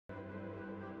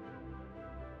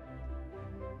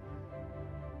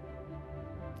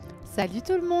Salut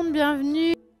tout le monde,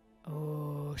 bienvenue.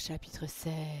 Oh, chapitre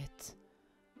 7.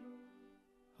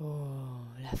 Oh,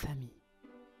 la famille.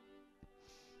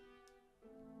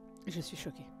 Je suis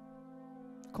choquée.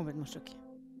 Complètement choquée.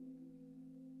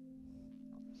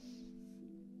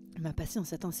 Ma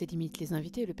patience atteint ses limites. Les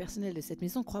invités et le personnel de cette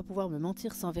maison croient pouvoir me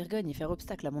mentir sans vergogne et faire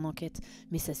obstacle à mon enquête.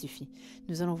 Mais ça suffit.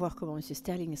 Nous allons voir comment M.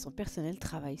 Sterling et son personnel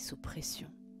travaillent sous pression.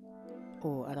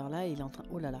 Oh, alors là, il est en train...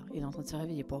 Oh là là, il est en train de se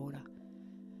réveiller, Poirot, là.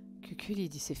 Cucul, il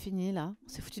dit c'est fini, là. On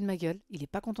s'est foutu de ma gueule. Il est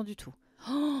pas content du tout.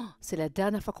 Oh, c'est la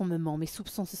dernière fois qu'on me ment. Mes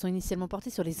soupçons se sont initialement portés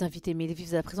sur les invités, mais ils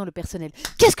vivent à présent le personnel.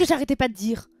 Qu'est-ce que j'arrêtais pas de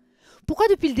dire? Pourquoi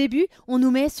depuis le début, on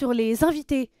nous met sur les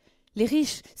invités? Les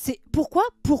riches, c'est...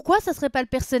 Pourquoi ça serait pas le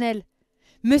personnel?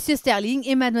 Monsieur Sterling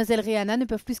et Mademoiselle Rihanna ne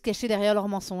peuvent plus se cacher derrière leurs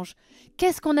mensonges.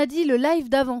 Qu'est-ce qu'on a dit le live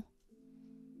d'avant?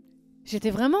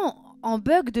 J'étais vraiment en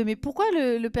bug de mais pourquoi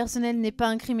le personnel n'est pas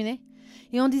incriminé?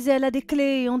 Et on disait elle a des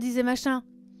clés, et on disait machin.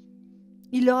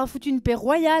 Il leur a foutu une paix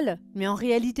royale, mais en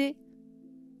réalité...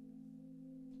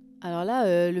 Alors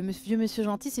là, le vieux monsieur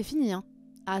gentil, c'est fini, hein.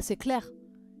 Ah, c'est clair.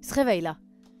 Il se réveille, là.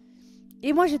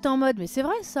 Et moi, j'étais en mode, mais c'est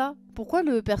vrai, ça. Pourquoi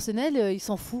le personnel, il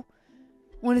s'en fout?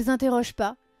 On les interroge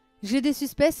pas. J'ai des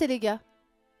suspects, c'est les gars.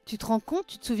 Tu te rends compte?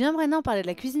 Tu te souviens, Brennan, on parlait de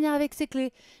la cuisinière avec ses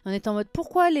clés. On était en mode,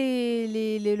 pourquoi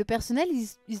le personnel,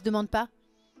 ils se demandent pas?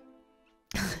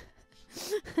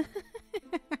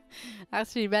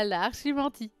 Archibald a archi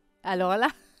menti. Alors là...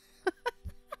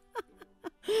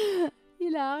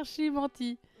 il a archi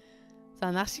menti. C'est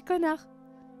un archi connard.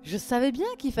 Je savais bien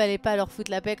qu'il fallait pas leur foutre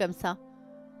la paix comme ça.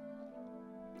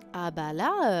 Ah bah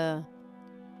là...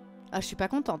 Ah, je suis pas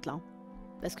contente, là.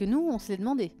 Parce que nous, on se l'est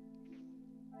demandé.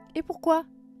 Et pourquoi?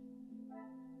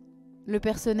 Le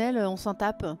personnel, on s'en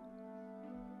tape.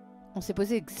 On s'est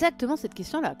posé exactement cette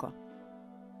question-là, quoi.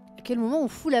 À quel moment on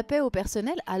fout la paix au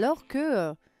personnel alors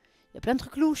que... y a plein de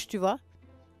trucs louches, tu vois.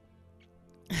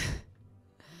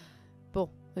 Bon,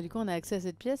 du coup, on a accès à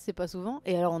cette pièce, c'est pas souvent.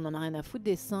 Et alors, on en a rien à foutre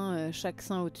des seins, chaque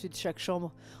sein au-dessus de chaque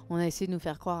chambre. On a essayé de nous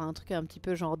faire croire à un truc un petit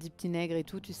peu genre 10 petits nègres et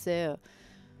tout, tu sais...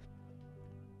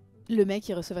 Le mec,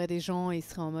 il recevrait des gens et il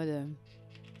serait en mode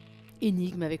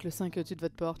énigme avec le 5 au-dessus de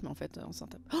votre porte, mais en fait, on s'en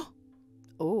tape.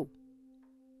 Oh,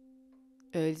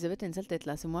 Elisabeth a une sale tête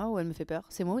là, c'est moi ou elle me fait peur?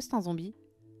 C'est moi ou c'est un zombie?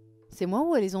 C'est moi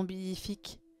ou elle est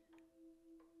zombifique?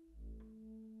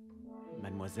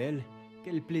 Mademoiselle,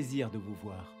 quel plaisir de vous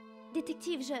voir.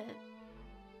 Détective,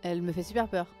 Elle me fait super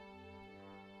peur.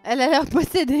 Elle a l'air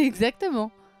possédée,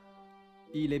 exactement.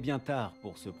 Il est bien tard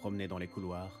pour se promener dans les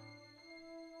couloirs.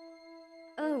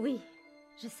 Oh oui,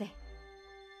 je sais.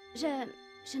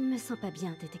 Je ne me sens pas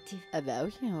bien, détective. Ah bah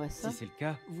oui, on voit ça. Si c'est le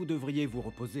cas, vous devriez vous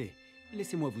reposer.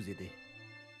 Laissez-moi vous aider.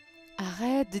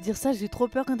 Arrête de dire ça, j'ai trop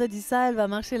peur quand t'as dit ça. Elle va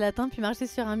marcher latin puis marcher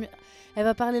sur un mur. Elle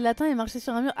va parler latin et marcher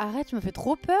sur un mur. Arrête, tu me fais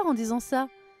trop peur en disant ça.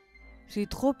 J'ai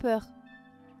trop peur.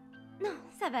 Non,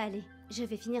 ça va aller. Je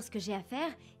vais finir ce que j'ai à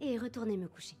faire et retourner me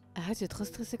coucher. Arrête, j'ai trop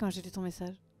stressé quand j'ai lu ton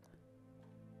message.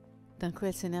 D'un coup,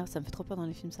 elle s'énerve, ça me fait trop peur dans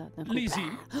les films, ça. D'un coup, Lizzie,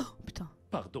 oh, putain.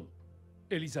 pardon.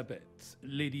 Elisabeth,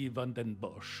 Lady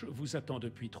Vandenbosch vous attend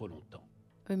depuis trop longtemps.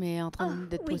 Oui, mais elle est en train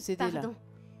d'être oui, possédée, pardon. là.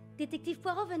 Détective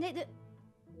Poirot venait de...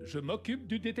 Je m'occupe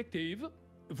du détective.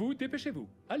 Vous dépêchez-vous.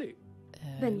 Allez.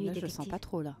 Bonne nuit, là, je le sens détective. pas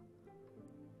trop, là.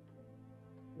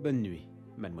 Bonne nuit,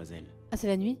 mademoiselle. Ah, c'est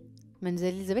la nuit?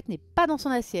 Mademoiselle Elisabeth n'est pas dans son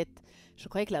assiette. Je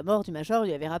croyais que la mort du major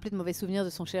lui avait rappelé de mauvais souvenirs de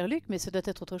son cher Luc, mais ce doit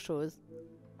être autre chose.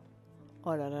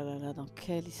 Oh là là là là, dans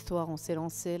quelle histoire on s'est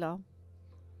lancé, là?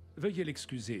 Veuillez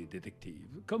l'excuser,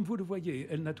 détective. Comme vous le voyez,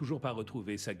 elle n'a toujours pas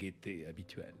retrouvé sa gaieté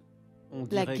habituelle. On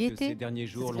La dirait gaieté, que ces derniers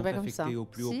jours ça l'ont s'écrit pas comme ça. affecté au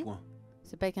plus Si. haut point.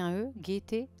 C'est pas avec un E?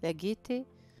 Gaieté? La gaieté?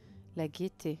 La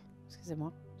gaieté.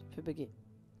 Excusez-moi, ça me fait bugger.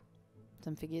 Ça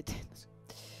me fait gaieté.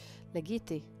 La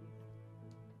gaieté.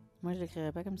 Moi, je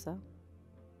l'écrirais pas comme ça.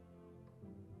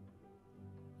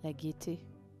 La gaieté.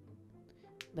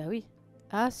 Bah oui.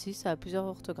 Ah si, ça a plusieurs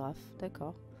orthographes.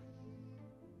 D'accord.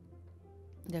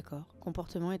 D'accord.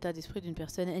 Comportement, état d'esprit d'une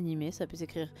personne animée. Ça peut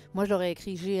s'écrire... Moi, je l'aurais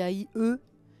écrit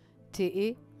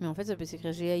G-A-I-E-T-E. Mais en fait, ça peut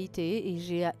s'écrire G-A-I-T-E et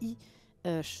G-A-I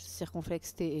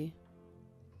circonflexe T-E.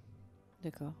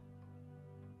 D'accord.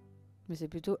 Mais c'est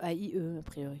plutôt A-I-E, a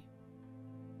priori.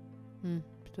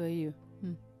 Plutôt A-I-E.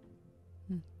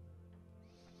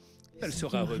 Elle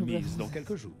sera remise dans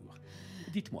quelques jours.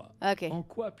 Dites-moi, Ok. en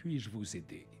quoi puis-je vous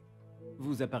aider?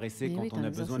 Vous apparaissez Mais quand oui, on t'as a un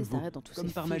besoin de exorciste, vous, arrête dans tous comme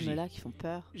ces par magie. films-là qui font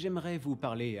peur. J'aimerais vous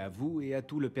parler à vous et à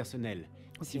tout le personnel.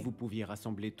 Ok. Si vous pouviez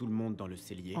rassembler tout le monde dans le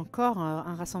cellier. Encore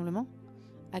un rassemblement?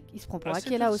 Ah, il se prend pour À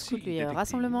Akela au cette scout, heure-ci, lui. détective,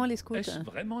 Rassemblement, les scouts. Est-ce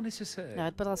vraiment Il nécessaire?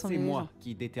 arrête pas de rassembler C'est les moi gens.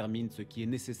 qui détermine ce qui est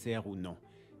nécessaire ou non.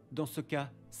 Dans ce cas,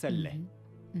 ça l'est.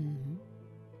 Mhm.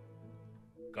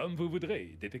 Comme vous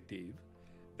voudrez, détective.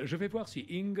 Je vais voir si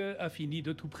Ing a fini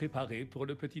de tout préparer pour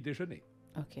le petit déjeuner.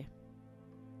 Ok.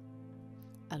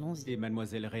 Allons-y. Et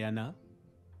mademoiselle Rihanna?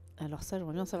 Alors ça,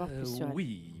 j'aimerais bien savoir plus sur elle.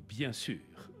 Oui, bien sûr.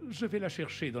 Je vais la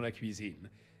chercher dans la cuisine.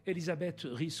 Elisabeth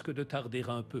risque de tarder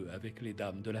un peu avec les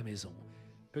dames de la maison.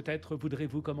 Peut-être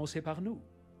voudrez-vous commencer par nous?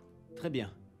 Très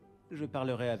bien. Je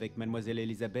parlerai avec mademoiselle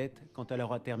Elisabeth quand elle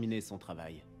aura terminé son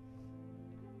travail.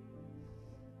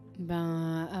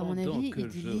 Ben, à mon Pendant avis, que il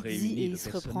dit je Lydie réunis et le il se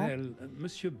reprend. personnel,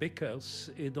 Monsieur Bakers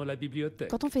est dans la bibliothèque.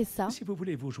 Quand on fait ça, Si vous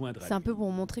voulez vous joindre à c'est un lui, peu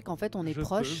pour montrer qu'en fait on est je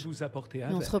proche. peux vous apporter un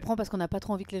Mais on se verre. reprend parce qu'on n'a pas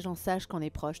trop envie que les gens sachent qu'on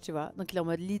est proche, tu vois. Donc il est en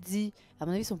mode Lydie. À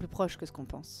mon avis, ils sont plus proches que ce qu'on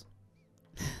pense.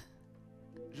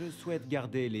 Je souhaite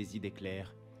garder les idées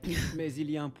claires. Mais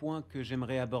il y a un point que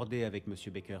j'aimerais aborder avec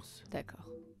monsieur Bakers. D'accord.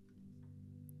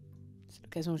 C'est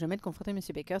l'occasion jamais de confronter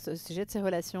Monsieur Bakers au sujet de ses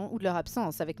relations ou de leur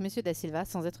absence avec Monsieur Da Silva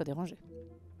sans être dérangé.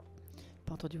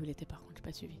 Pas entendu où il était par contre, j'ai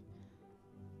pas suivi.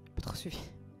 Pas trop suivi.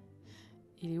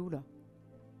 Il est où là?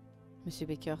 Monsieur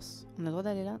Bakers. On a le droit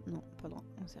d'aller là? Non, pas le droit.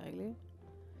 On s'est réglé.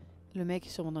 Le mec est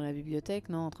sûrement dans la bibliothèque,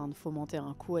 non? En train de fomenter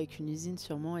un coup avec une usine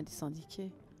sûrement et des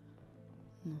syndiqués.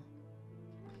 Non.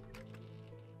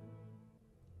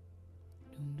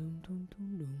 Doum, doum, doum,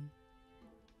 doum, doum.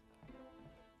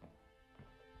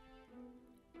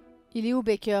 Il est où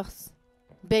Bakers?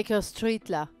 Baker Street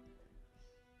là.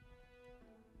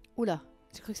 Oula,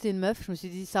 j'ai cru que c'était une meuf. Je me suis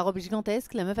dit sa robe est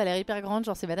gigantesque, la meuf a l'air hyper grande,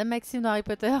 genre c'est Madame Maxime dans Harry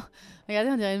Potter. Regardez,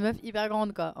 on dirait une meuf hyper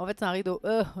grande quoi. En fait c'est un rideau.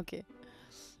 Ok.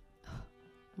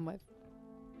 Bref.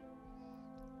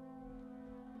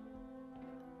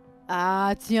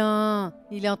 Ah tiens,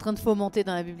 il est en train de fomenter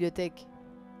dans la bibliothèque.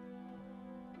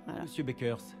 Voilà. Monsieur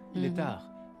Bakers, il est tard.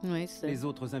 Oui, c'est Les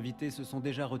autres invités se sont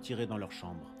déjà retirés dans leur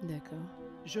chambre. D'accord.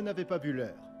 Je n'avais pas vu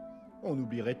l'heure. On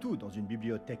oublierait tout dans une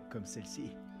bibliothèque comme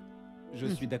celle-ci. Je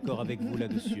suis d'accord avec vous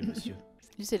là-dessus, monsieur.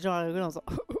 Lui c'est le genre à rigoler en disant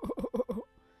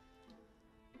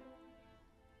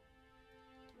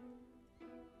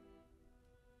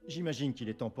J'imagine qu'il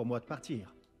est temps pour moi de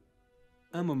partir.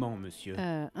 Un moment, monsieur.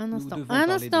 un Nous instant. devons Un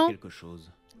parler instant. de quelque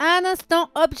chose. Un instant.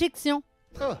 Objection.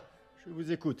 Oh, je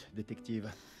vous écoute, détective.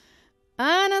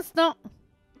 Un instant.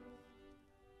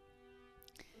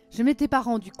 Je m'étais pas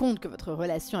rendu compte que votre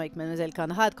relation avec Mademoiselle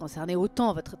Conrad concernait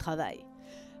autant votre travail.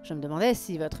 Je me demandais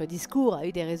si votre discours a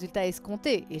eu des résultats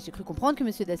escomptés, et j'ai cru comprendre que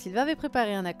Monsieur Da Silva avait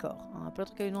préparé un accord. Un peu de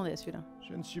truc à lui demander à celui-là.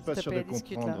 Je ne suis pas S'il te sûr de plaît,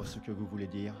 discute, comprendre là. ce que vous voulez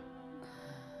dire.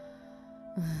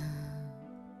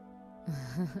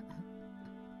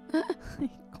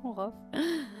 Con rof.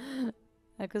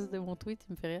 À cause de mon tweet,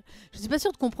 il me fait rire. Je suis pas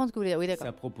sûre de comprendre ce que vous voulez dire. Oui, d'accord.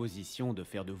 Sa proposition de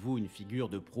faire de vous une figure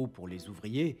de proue pour les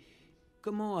ouvriers,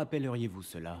 comment appelleriez-vous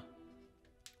cela?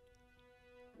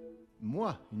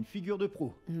 Moi, une figure de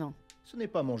proue. Non. Ce n'est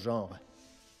pas mon genre.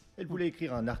 Elle voulait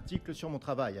écrire un article sur mon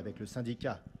travail avec le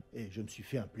syndicat, et je me suis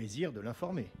fait un plaisir de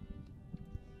l'informer.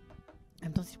 En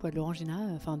même temps, si je bois de l'orangina,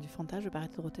 enfin du Fanta, je vais pas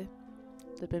arrêter de roter.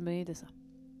 C'est pas une bonne idée ça.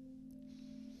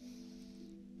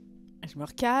 Je me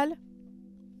recale.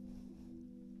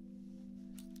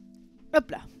 Hop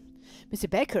là. Monsieur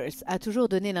Bakers a toujours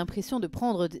donné l'impression de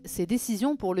prendre ses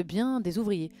décisions pour le bien des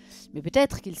ouvriers. Mais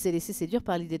peut-être qu'il s'est laissé séduire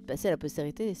par l'idée de passer à la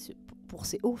postérité pour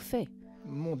ses hauts faits.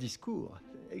 Mon discours.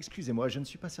 Excusez-moi, je ne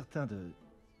suis pas certain de...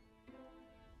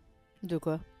 De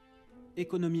quoi?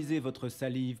 Économisez votre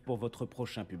salive pour votre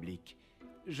prochain public.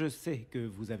 Je sais que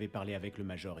vous avez parlé avec le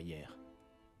major hier.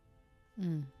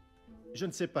 Je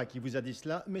ne sais pas qui vous a dit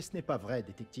cela, mais ce n'est pas vrai,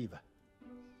 détective.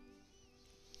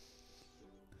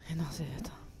 Eh non, c'est...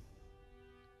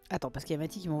 Attends, parce qu'il y a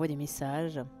Mathie qui m'envoie des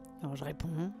messages. Alors je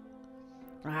réponds.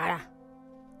 Voilà.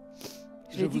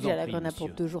 Je lui ai dit que j'allais à la grenade pour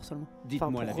 2 jours seulement.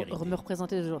 Dites-moi la pour vérité. me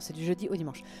représenter 2 jours. C'est du jeudi au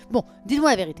dimanche. Bon,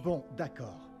 dites-moi la vérité. Bon,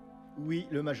 d'accord. Oui,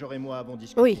 le major et moi avons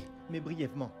discuté, Oui. mais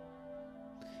brièvement.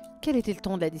 Quel était le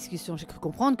ton de la discussion? J'ai cru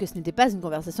comprendre que ce n'était pas une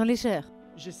conversation légère.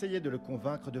 J'essayais de le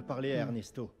convaincre de parler à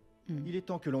Ernesto. Il est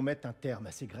temps que l'on mette un terme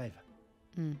à ces grèves.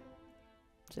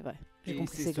 C'est vrai. J'ai Et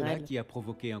compris c'est ces cela grèves. qui a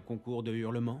provoqué un concours de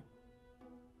hurlements?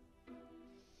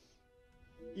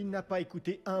 Il n'a pas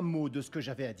écouté un mot de ce que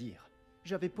j'avais à dire.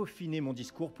 J'avais peaufiné mon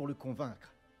discours pour le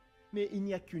convaincre. Mais il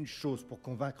n'y a qu'une chose pour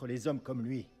convaincre les hommes comme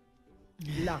lui.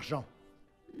 L'argent.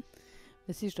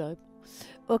 Mais si, je te réponds.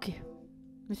 Ok.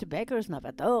 Monsieur Bakers n'a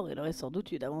pas tort. Il aurait sans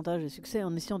doute eu davantage de succès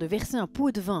en essayant de verser un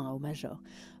pot de vin au major.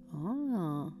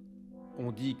 Ah.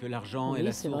 On dit que l'argent Oui, est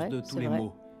la c'est source vrai, de tous c'est les vrai.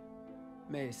 maux.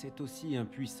 Mais c'est aussi un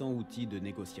puissant outil de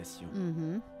négociation.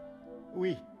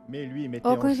 Oui, mais lui mettait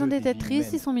Oh, en quand ils jeu ont des des têtes vies tristes,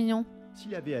 humaines. ils sont mignons.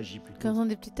 S'il avait agi plus tôt, Quand ils ont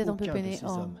des petites têtes un peu aucun de peinées. ces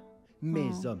Oh. hommes, mes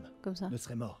Oh. hommes, Comme ça. ne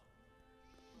seraient morts.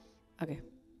 Ok.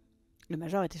 Le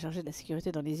major était chargé de la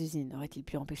sécurité dans les usines. Aurait-il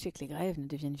pu empêcher que les grèves ne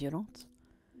deviennent violentes?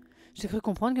 J'ai cru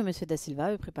comprendre que Monsieur Da Silva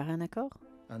avait préparé un accord.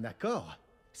 Un accord?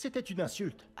 C'était une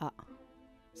insulte. Ah.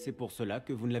 C'est pour cela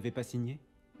que vous ne l'avez pas signé?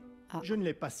 Je ne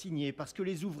l'ai pas signé parce que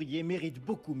les ouvriers méritent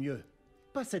beaucoup mieux.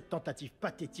 Pas cette tentative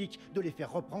pathétique de les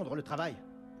faire reprendre le travail.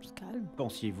 On se calme.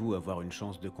 Pensiez-vous avoir une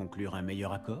chance de conclure un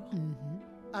meilleur accord?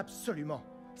 Absolument.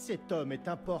 Cet homme est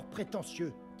un porc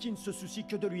prétentieux qui ne se soucie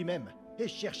que de lui-même et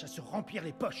cherche à se remplir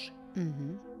les poches.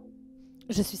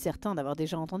 Je suis certain d'avoir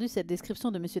déjà entendu cette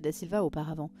description de Monsieur Da Silva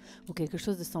auparavant, ou quelque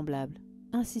chose de semblable.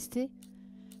 Insister?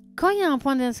 Quand il y a un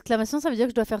point d'exclamation, ça veut dire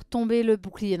que je dois faire tomber le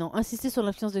bouclier, non? Insister sur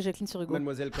l'influence de Jacqueline sur Hugo.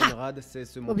 Mademoiselle Conrad sait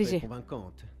se montrer Obligé.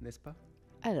 convaincante, n'est-ce pas?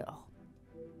 Alors,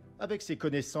 Avec ses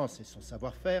connaissances et son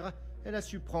savoir-faire, elle a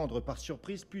su prendre par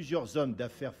surprise plusieurs hommes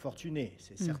d'affaires fortunés,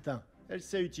 c'est certain. Elle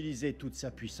sait utiliser toute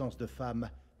sa puissance de femme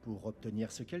pour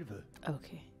obtenir ce qu'elle veut.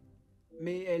 ok.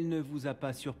 Mais elle ne vous a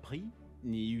pas surpris,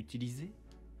 ni utilisé?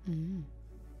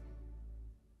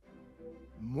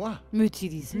 Moi?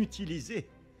 M'utiliser. M'utiliser?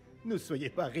 Ne soyez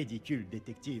pas ridicule,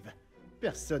 détective.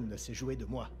 Personne ne sait jouer de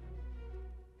moi.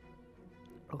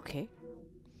 Ok.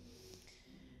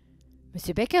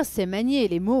 Monsieur Baker sait manier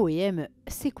les mots et aime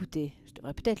s'écouter. Je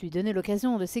devrais peut-être lui donner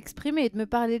l'occasion de s'exprimer et de me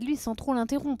parler de lui sans trop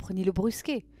l'interrompre ni le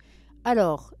brusquer.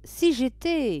 Alors, si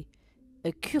j'étais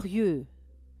curieux,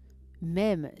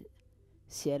 même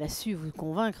si elle a su vous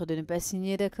convaincre de ne pas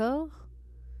signer d'accord,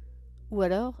 ou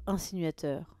alors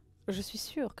insinuateur. Je suis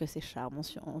sûre que ses charmes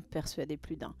ont persuadé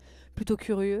plus d'un. Plutôt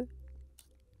curieux.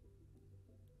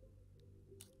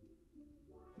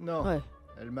 Non, Ouais.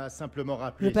 elle m'a simplement Je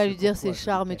rappelé... vais pas ce lui dire pourquoi ses je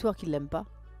charmes et luttais. toi qu'il l'aime pas.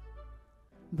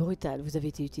 Brutal, vous avez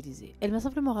été utilisé. Elle m'a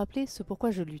simplement rappelé ce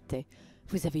pourquoi je luttais.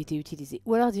 Vous avez été utilisé.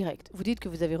 Ou alors direct. Vous dites que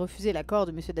vous avez refusé l'accord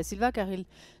de Monsieur Da Silva car il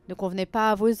ne convenait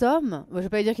pas à vos hommes. Moi, je vais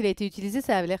pas lui dire qu'il a été utilisé,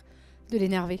 ça avait l'air de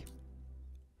l'énerver.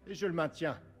 Et je le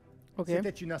maintiens. Ok. C'était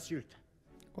une insulte.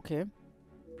 Ok.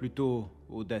 Plutôt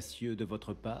audacieux de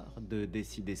votre part de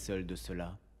décider seul de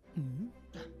cela.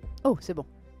 Oh, c'est bon.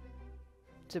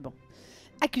 C'est bon.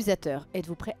 Accusateur,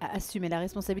 êtes-vous prêt à assumer la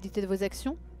responsabilité de vos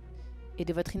actions et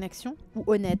de votre inaction? Ou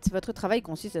honnête, votre travail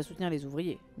consiste à soutenir les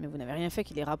ouvriers, mais vous n'avez rien fait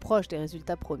qui les rapproche des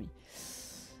résultats promis.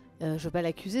 Je veux pas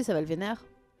l'accuser, ça va le vénère.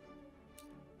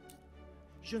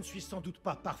 Je ne suis sans doute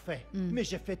pas parfait, mais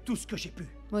j'ai fait tout ce que j'ai pu.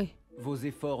 Oui. Vos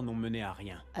efforts n'ont mené à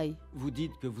rien. Aïe. Vous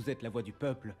dites que vous êtes la voix du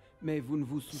peuple, mais vous ne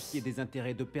vous souciez des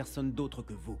intérêts de personne d'autre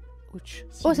que vous. Ouch.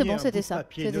 Signer Oh, c'est bon, un c'était bout de ça.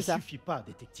 papier C'était ne ça. suffit pas,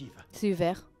 détective. C'est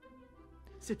vert.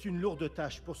 C'est une lourde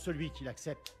tâche pour celui qui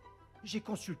l'accepte. J'ai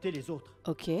consulté les autres.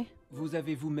 Ok. Vous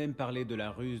avez vous-même parlé de la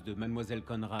ruse de Mademoiselle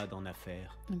Conrad en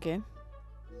affaires. Ok.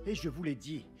 Et je vous l'ai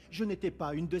dit, je n'étais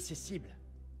pas une de ses cibles.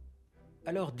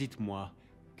 Alors dites-moi,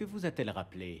 que vous a-t-elle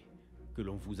rappelé? Que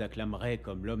l'on vous acclamerait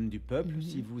comme l'homme du peuple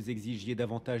si vous exigiez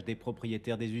davantage des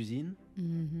propriétaires des usines?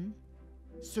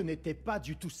 Ce n'était pas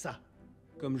du tout ça.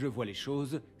 Comme je vois les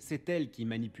choses, c'est elle qui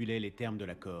manipulait les termes de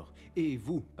l'accord, et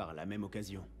vous par la même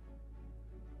occasion.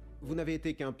 Vous n'avez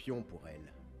été qu'un pion pour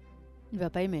elle. Il va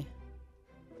pas aimer.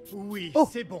 Oui, Oh,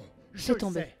 c'est bon, je c'est le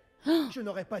tombé. sais. Je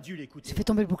n'aurais pas dû l'écouter. J'ai fait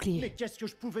tomber le Mais bouclier. qu'est-ce que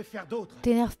je pouvais faire d'autre?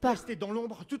 T'énerve pas. Rester dans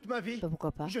l'ombre toute ma vie? Bah,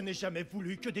 pourquoi pas. Je n'ai jamais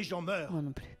voulu que des gens meurent. Moi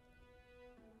non plus.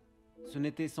 Ce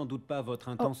n'était sans doute pas votre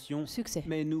intention, Succès.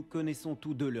 mais nous connaissons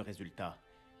tous deux le résultat.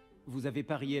 Vous avez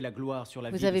parié la gloire sur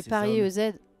la vie Vous de avez ces parié hommes, EZ.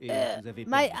 et vous avez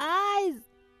My perdu. eyes!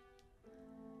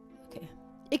 Ok.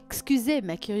 Excusez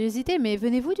ma curiosité, mais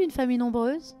venez-vous d'une famille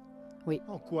nombreuse?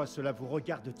 En quoi cela vous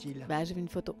regarde-t-il? Bah, j'ai vu une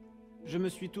photo. Je me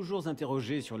suis toujours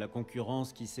interrogé sur la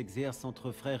concurrence qui s'exerce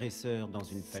entre frères et sœurs dans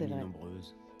une C'est famille vrai.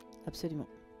 nombreuse. Absolument.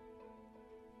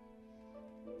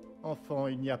 Enfant,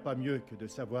 il n'y a pas mieux que de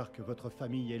savoir que votre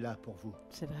famille est là pour vous,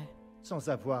 C'est vrai. sans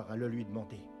avoir à le lui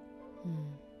demander.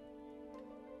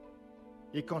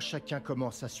 Et quand chacun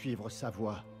commence à suivre sa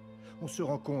voie, on se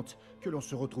rend compte que l'on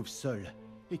se retrouve seul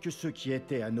et que ceux qui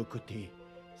étaient à nos côtés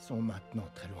sont maintenant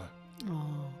très loin.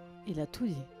 Oh, il a tout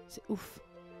dit. C'est ouf.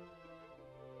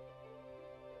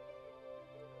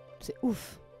 C'est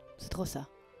ouf. C'est trop ça.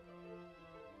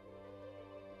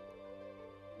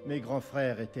 Mes grands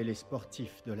frères étaient les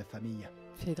sportifs de la famille.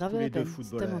 Fait grave Tous de la les deux peine. C'est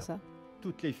footballeurs. tellement ça.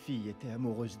 Toutes les filles étaient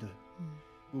amoureuses d'eux.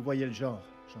 Vous voyez le genre,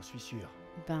 j'en suis sûr.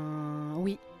 Ben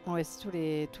oui. Ouais, c'est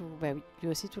bah oui. Lui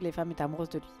aussi, toutes les femmes étaient amoureuses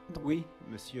de lui. Donc, Oui,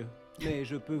 monsieur. Mais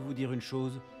je peux vous dire une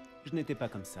chose, je n'étais pas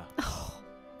comme ça.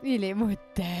 il est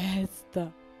modeste.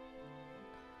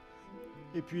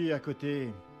 Et puis à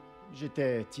côté,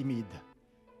 j'étais timide,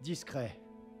 discret,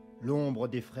 l'ombre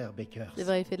des frères Baker. C'est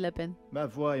vrai, il fait de la peine. Ma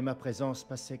voix et ma présence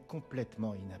passaient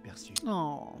complètement inaperçues.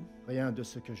 Oh. Rien de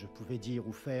ce que je pouvais dire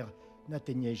ou faire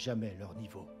n'atteignait jamais leur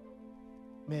niveau.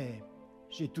 Mais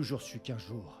j'ai toujours su qu'un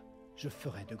jour, je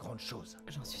ferais de grandes choses.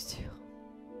 J'en suis sûre.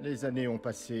 Les années ont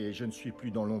passé et je ne suis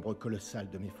plus dans l'ombre colossale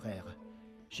de mes frères.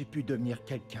 j'ai pu devenir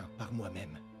quelqu'un par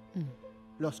moi-même.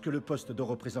 Lorsque le poste de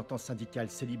représentant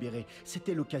syndical s'est libéré,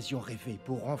 c'était l'occasion rêvée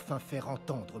pour enfin faire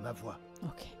entendre ma voix.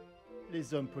 Ok.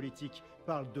 Les hommes politiques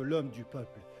parlent de l'homme du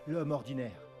peuple, l'homme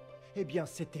ordinaire. Eh bien,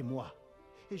 c'était moi.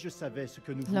 Et je savais ce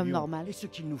que nous L'homme voulions normal. et ce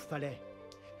qu'il nous fallait.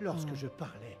 Lorsque je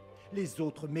parlais, les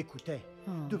autres m'écoutaient.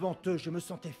 Ah. Devant eux, je me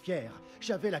sentais fier.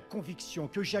 J'avais la conviction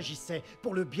que j'agissais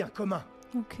pour le bien commun.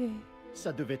 Ok.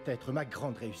 Ça devait être ma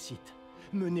grande réussite.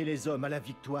 Mener les hommes à la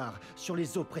victoire sur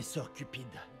les oppresseurs cupides.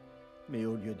 Mais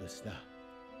au lieu de cela,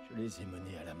 je les ai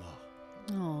menés à la mort.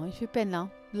 Oh, il fait peine là.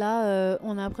 Là,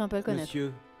 on a appris un peu à le connaître.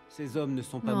 Monsieur, ces hommes ne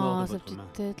sont pas Oh, morts de sa votre petite main.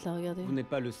 tête là, regardez. Vous n'êtes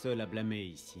pas le seul à blâmer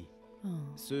ici. Oh.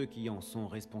 Ceux qui en sont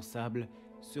responsables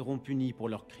seront punis pour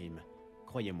leurs crimes.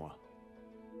 Croyez-moi.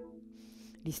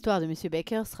 L'histoire de Monsieur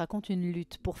Baker se raconte une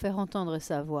lutte pour faire entendre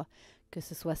sa voix, que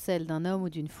ce soit celle d'un homme ou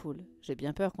d'une foule. J'ai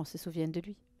bien peur qu'on se souvienne de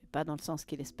lui, mais pas dans le sens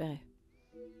qu'il espérait.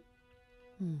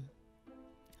 Un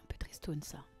peu tristoun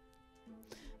ça.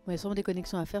 Bon, il y a sûrement des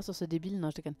connexions à faire sur ce débile. Non,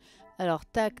 je déconne. Alors,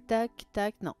 tac, tac,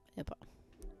 tac. Non, il n'y a pas.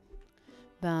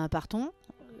 Ben, partons.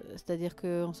 C'est-à-dire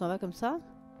qu'on s'en va comme ça.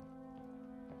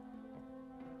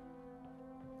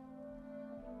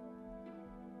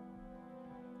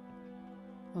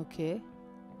 Ok.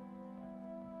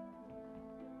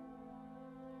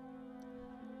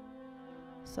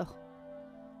 Sors.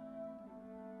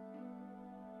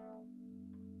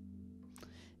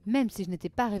 Même si je n'étais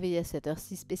pas réveillée à cette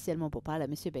heure-ci spécialement pour parler à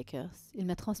M. Baker, il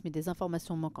m'a transmis des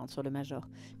informations manquantes sur le Major,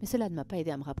 mais cela ne m'a pas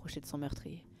aidé à me rapprocher de son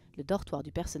meurtrier. Le dortoir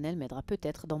du personnel m'aidera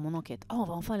peut-être dans mon enquête. Oh, on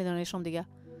va enfin aller dans les chambres des gars.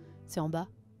 C'est en bas.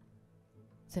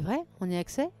 C'est vrai? On y a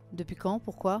accès? Depuis quand?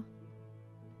 Pourquoi?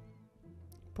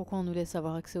 Pourquoi on nous laisse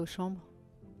avoir accès aux chambres?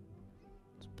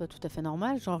 C'est pas tout à fait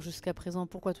normal, genre jusqu'à présent,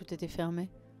 pourquoi tout était fermé?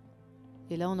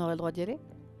 Et là, on aurait le droit d'y aller?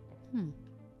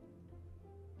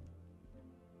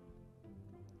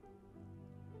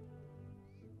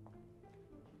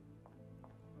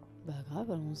 Bah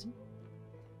grave, allons-y.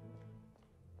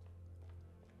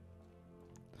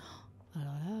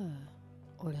 Alors là,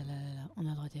 oh là là là là, on a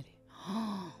le droit d'y aller.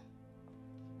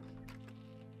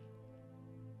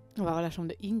 On va voir la chambre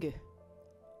de Ing.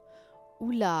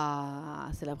 Oula,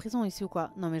 c'est la prison ici ou quoi?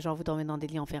 Non mais genre vous dormez dans des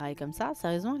lits en ferraille comme ça,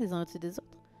 sérieusement, les uns au-dessus des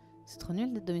autres? C'est trop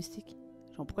nul d'être domestique.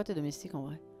 Genre pourquoi t'es domestique en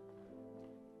vrai?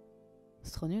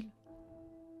 C'est trop nul.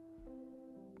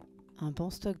 Un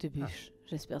bon stock de bûches.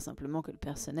 J'espère simplement que le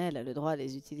personnel a le droit à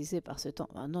les utiliser par ce temps.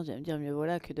 Maintenant, tu vas me dire mieux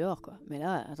voilà que dehors, quoi. Mais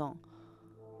là, attends.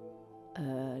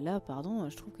 Là, pardon,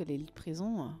 je trouve que les lits de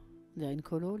prison, on dirait une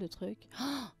colo, le truc.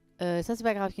 Ça, c'est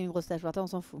pas grave qu'il y ait une grosse tache par terre, on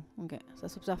s'en fout. Ok, ça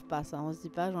s'observe pas, ça. On se dit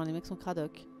pas, genre, les mecs sont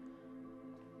cradocs.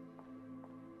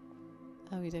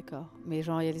 Ah oui, d'accord. Mais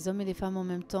genre, il y a les hommes et les femmes en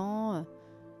même temps.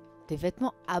 Des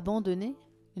vêtements abandonnés.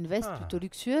 Une veste plutôt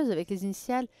luxueuse avec les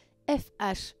initiales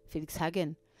FH, Felix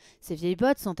Hagen. Ces vieilles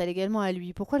bottes sont-elles également à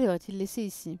lui? Pourquoi les aurait-il laissées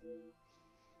ici?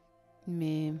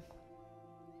 Mais...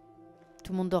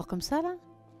 Tout le monde dort comme ça, là?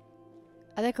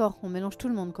 Ah d'accord, on mélange tout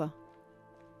le monde, quoi.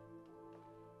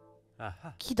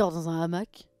 Qui dort dans un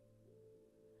hamac?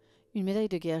 Une médaille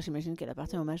de guerre, j'imagine qu'elle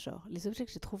appartient au Major. Les objets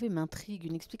que j'ai trouvés m'intriguent,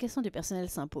 une explication du personnel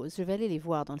s'impose. Je vais aller les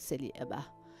voir dans le cellier. Ah bah...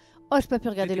 Oh, j'ai pas pu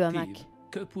regarder le hamac.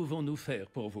 Que pouvons-nous faire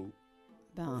pour vous?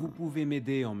 Ben... Vous pouvez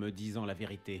m'aider en me disant la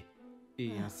vérité.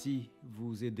 Et ainsi,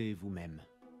 vous aider vous-même.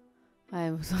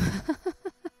 Ouais,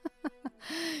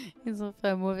 ils ont fait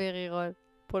un mauvais reroll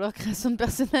pour leur création de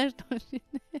personnage dans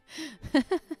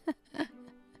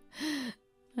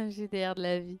un JDR de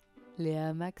la vie. Les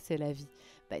hamacs, c'est la vie.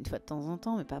 Bah, une fois de temps en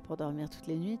temps, mais pas pour dormir toutes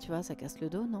les nuits, tu vois, ça casse le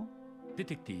dos, non?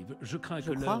 Détective, je crains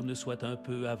que l'heure ne soit un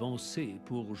peu avancée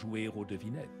pour jouer aux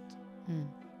devinettes.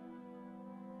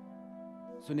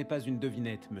 Ce n'est pas une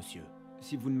devinette, monsieur.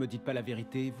 Si vous ne me dites pas la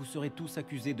vérité, vous serez tous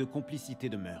accusés de complicité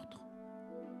de meurtre.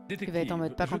 Détective, va être en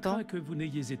mode pas je content. crains que vous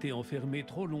n'ayez été enfermé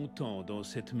trop longtemps dans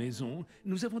cette maison.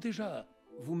 Nous avons déjà...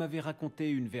 Vous m'avez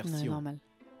raconté une Ouais, version. normal.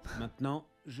 Maintenant,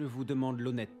 je vous demande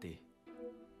l'honnêteté.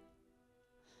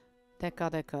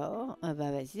 D'accord, d'accord. Bah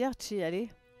vas-y, Archie,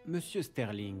 allez. Monsieur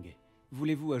Sterling,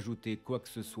 voulez-vous ajouter quoi que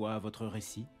ce soit à votre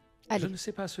récit? Allez. Je ne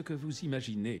sais pas ce que vous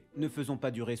imaginez. Ne faisons pas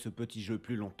durer ce petit jeu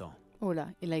plus longtemps. Oh là,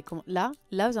 et là, là,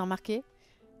 vous avez remarqué,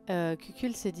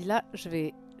 Cucul s'est dit là, je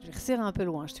vais resserrer un peu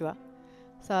loin, tu vois.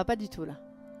 Ça va pas du tout, là.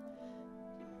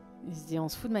 Il se dit, on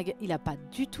se fout de ma gueule. Il a pas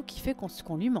du tout kiffé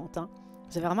qu'on lui mente, hein.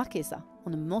 Vous avez remarqué ça? On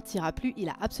ne mentira plus. Il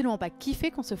a absolument pas kiffé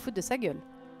qu'on se foute de sa gueule.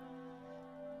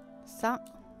 Ça,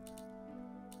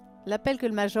 l'appel que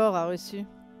le Major a reçu.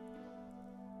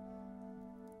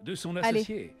 De son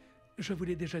associé. Je vous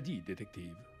l'ai déjà dit,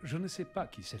 détective. Je ne sais pas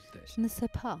qui c'était. Je ne sais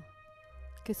pas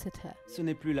que c'était. Ce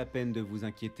n'est plus la peine de vous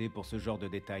inquiéter pour ce genre de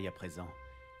détails à présent.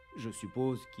 Je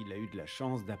suppose qu'il a eu de la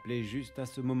chance d'appeler juste à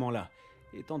ce moment-là,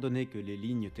 étant donné que les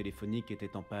lignes téléphoniques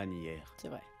étaient en panne hier. C'est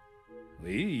vrai.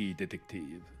 Oui,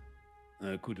 détective.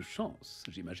 Un coup de chance,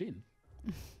 j'imagine.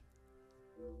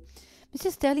 Monsieur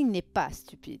Sterling n'est pas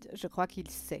stupide. Je crois qu'il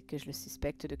sait que je le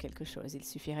suspecte de quelque chose. Il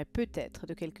suffirait peut-être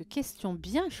de quelques questions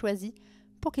bien choisies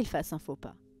pour qu'il fasse un faux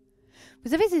pas.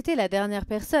 Vous avez été la dernière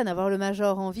personne à voir le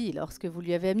Major en vie lorsque vous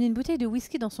lui avez amené une bouteille de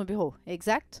whisky dans son bureau,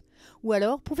 exact? Ou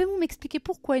alors, pouvez-vous m'expliquer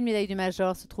pourquoi une médaille du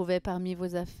Major se trouvait parmi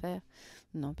vos affaires?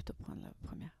 Non, plutôt prendre la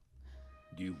première.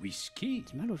 Du whisky?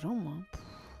 J'ai mal aux jambes, moi.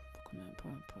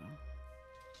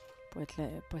 Pour être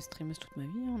streameuse toute ma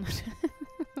vie, hein.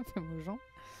 Ça fait mal aux jambes.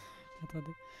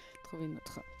 Attendez, trouver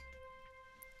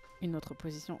une autre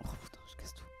position. Oh putain, je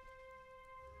casse tout.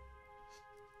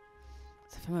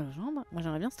 Ça fait mal aux jambes. Moi,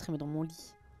 j'aimerais bien streamer dans mon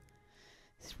lit.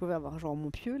 Si je pouvais avoir genre mon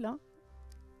pieu là.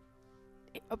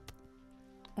 Et hop,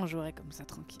 on jouerait comme ça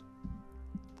tranquille.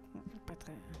 Pas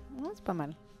très. Non, c'est pas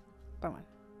mal. Pas mal.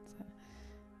 Ça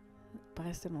pas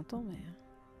rester longtemps, mais.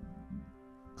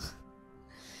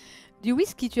 Du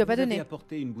whisky, tu as pas donné. Vous avez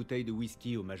apporté une bouteille de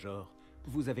whisky au Major.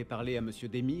 Vous avez parlé à Monsieur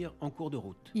Demire en cours de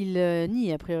route. Il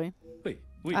nie, a priori.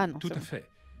 Oui, Ah non, tout c'est à bon. fait.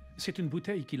 C'est une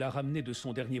bouteille qu'il a ramenée de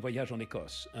son dernier voyage en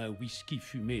Écosse, un whisky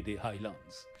fumé des Highlands.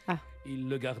 Ah. Il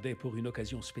le gardait pour une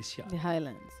occasion spéciale. Les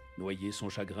Highlands. Noyer son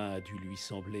chagrin a dû lui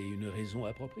sembler une raison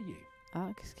appropriée. Ah,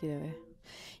 qu'est-ce qu'il avait?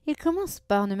 Il commence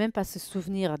par ne même pas se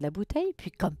souvenir de la bouteille,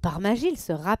 puis comme par magie, il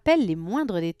se rappelle les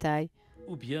moindres détails.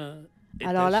 Ou bien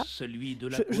Alors là, était-ce celui de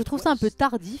la Je trouve ça un peu côte ouest?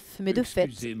 tardif, mais de fait,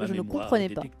 Excusez ma je ne mémoire, comprenais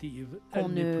pas détective, qu'on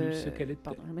elle n'est ne... plus ce qu'elle était.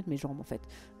 Pardon, je vais mettre mes jambes en fait.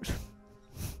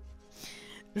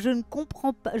 Je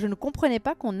ne comprenais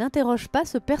pas qu'on n'interroge pas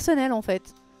ce personnel en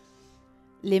fait.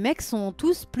 Les mecs sont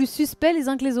tous plus suspects les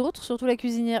uns que les autres, surtout la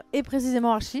cuisinière et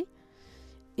précisément Archie.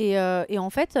 Et en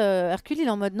fait, Hercule il est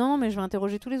en mode non, mais je vais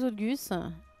interroger tous les autres gus,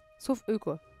 sauf eux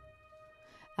quoi.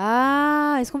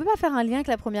 Ah, est-ce qu'on peut pas faire un lien avec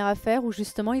la première affaire où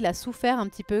justement il a souffert un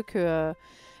petit peu que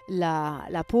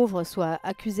la pauvre soit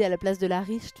accusée à la place de la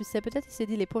riche? Tu sais, peut-être il s'est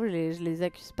dit les pauvres je les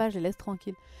accuse pas, je les laisse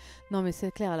tranquilles. Non mais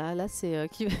c'est clair, là c'est...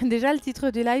 Déjà le titre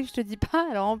du live je te dis pas,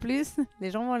 alors en plus les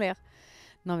jambes en l'air.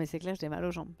 Non mais c'est clair, j'ai mal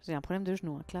aux jambes, j'ai un problème de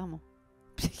genou, hein, clairement.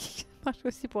 Ça marche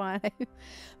aussi pour un live.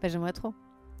 Bah, j'aimerais trop.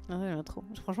 Ah ouais, j'aimerais trop.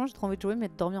 Franchement j'ai trop envie de jouer mais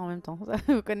de dormir en même temps.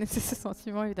 Vous connaissez ce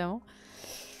sentiment évidemment.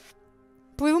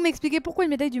 Pouvez-vous m'expliquer pourquoi une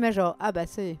médaille du Major? Ah bah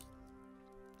c'est...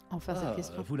 Enfin cette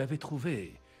question. Vous l'avez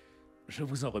trouvé. Je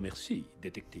vous en remercie,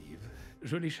 détective.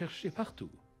 Je l'ai cherché partout.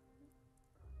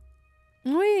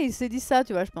 Oui, il s'est dit ça,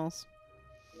 tu vois, je pense.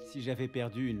 Si j'avais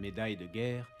perdu une médaille de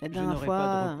guerre, La je dernière n'aurais fois,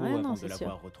 pas de repos ouais, non, avant c'est de sûr.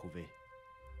 l'avoir retrouvée.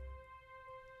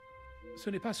 Ce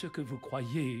n'est pas ce que vous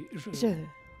croyez.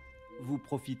 Vous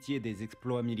profitiez des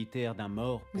exploits militaires d'un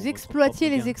mort. pour Vous votre exploitiez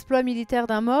propre les gain. exploits militaires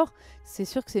d'un mort, c'est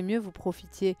sûr que c'est mieux vous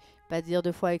profitiez. Pas dire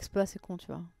deux fois exploit, c'est con, tu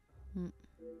vois.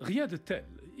 Rien de tel.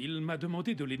 Il m'a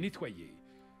demandé de les nettoyer.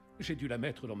 J'ai dû la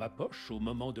mettre dans ma poche au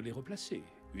moment de les replacer.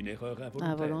 Une erreur involontaire.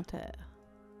 Involontaire.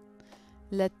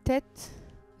 La tête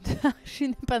d'Archie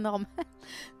n'est pas normale.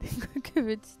 Que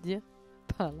veux-tu dire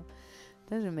par là?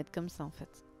 Là, je vais mettre comme ça, en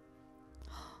fait.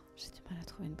 Oh, j'ai du mal à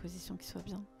trouver une position qui soit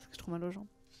bien, parce que je trouve mal aux jambes.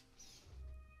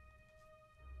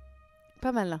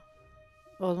 Pas mal, là.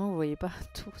 Heureusement, vous voyez pas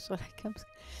tout sur la cam, parce que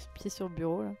pied sur le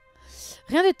bureau, là.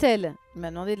 Rien de tel. Il m'a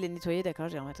demandé de les nettoyer, d'accord,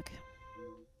 j'ai remettre, ok.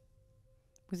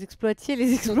 Vous exploitiez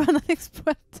les exploits d'un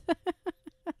exploiteur.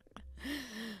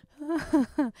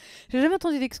 J'ai jamais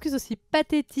entendu d'excuse aussi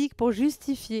pathétique pour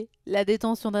justifier la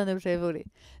détention d'un objet volé.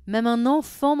 Même un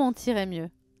enfant mentirait mieux.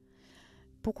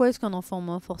 Pourquoi est-ce qu'un enfant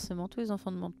ment forcément? Tous les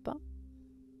enfants ne mentent pas.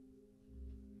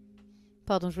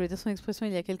 Pardon, je voulais dire son expression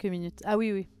il y a quelques minutes. Ah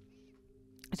oui, oui.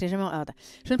 J'ai jamais... Ah,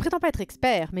 je ne prétends pas être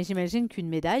expert, mais j'imagine qu'une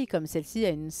médaille comme celle-ci a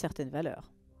une certaine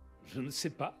valeur. Je ne sais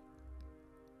pas.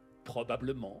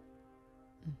 Probablement.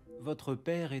 Votre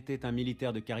père était un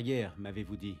militaire de carrière,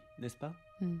 m'avez-vous dit, n'est-ce pas?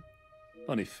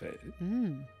 En effet,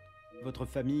 Votre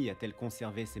famille a-t-elle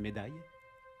conservé ces médailles?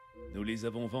 nous les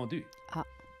avons vendus.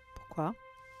 Pourquoi?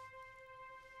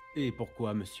 Et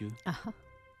pourquoi, monsieur? Ah,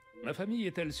 Ma famille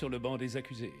est-elle sur le banc des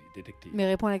accusés, détective? mais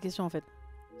réponds à la question en fait.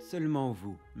 Seulement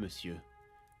vous, monsieur.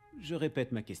 Je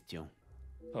répète ma question.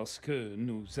 Parce que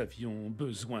nous avions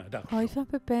besoin d'argent. Oh, il fait un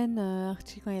peu peine,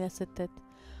 Archie, quand il a cette tête.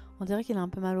 On dirait qu'il a un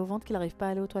peu mal au ventre, qu'il n'arrive pas à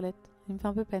aller aux toilettes. Il me fait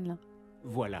un peu peine là.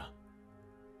 Voilà.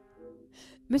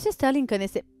 Monsieur Sterling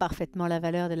connaissait parfaitement la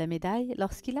valeur de la médaille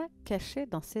lorsqu'il l'a cachée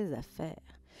dans ses affaires.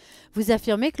 Vous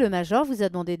affirmez que le Major vous a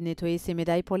demandé de nettoyer ces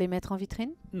médailles pour les mettre en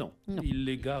vitrine? Non, Non. il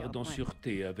les garde en Ouais.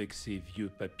 sûreté avec ses vieux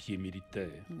papiers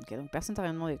militaires. Ok, donc personne t'a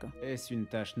rien demandé quoi. Est-ce une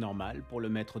tâche normale pour le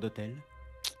maître d'hôtel?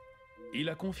 Il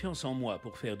a confiance en moi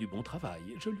pour faire du bon travail.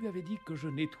 Je lui avais dit que je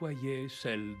nettoyais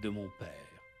celle de mon père.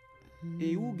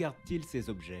 Et où garde-t-il ses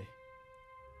objets?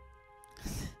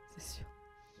 C'est sûr.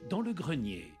 Dans le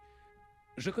grenier.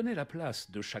 Je connais la place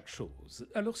de chaque chose,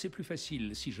 alors c'est plus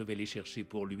facile si je vais les chercher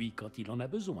pour lui quand il en a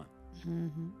besoin.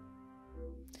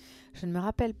 Je ne me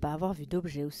rappelle pas avoir vu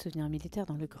d'objets ou souvenirs militaires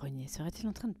dans le grenier. Serait-il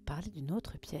en train de parler d'une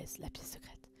autre pièce, la pièce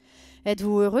secrète?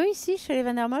 Êtes-vous heureux ici, chez les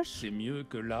Vandermosh? C'est mieux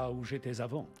que là où j'étais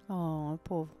avant. Oh,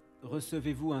 pauvre.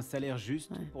 Recevez-vous un salaire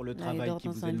juste pour le Là, il travail dort qui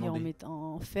dans vous un est lit demandé?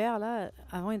 en fer, là.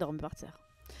 Avant, il dormait par terre.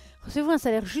 Recevez-vous un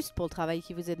salaire juste pour le travail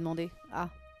qui vous est demandé? Ah.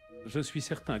 Je suis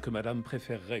certain que madame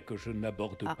préférerait que je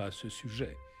n'aborde Ah. pas ce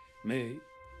sujet. Mais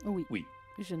Oui. oui,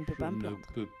 Je ne peux je pas me ne plaindre.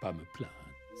 peux pas me plaindre.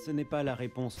 Ce n'est pas la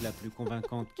réponse la plus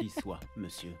convaincante qui soit,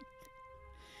 monsieur.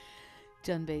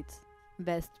 John Bates.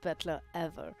 Best butler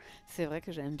ever. C'est vrai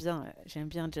que j'aime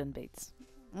bien John Bates.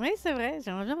 Oui, c'est vrai.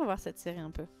 J'aimerais bien revoir cette série un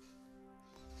peu.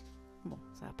 Bon,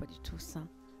 ça va pas du tout, ça.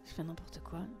 Je fais n'importe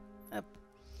quoi. Hop.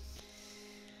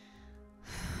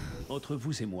 Entre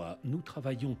vous et moi, nous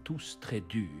travaillons tous très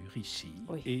dur ici,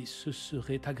 Oui. et ce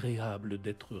serait agréable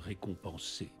d'être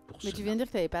récompensé pour Mais cela. tu viens de dire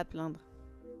que tu n'avais pas à te plaindre.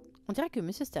 On dirait que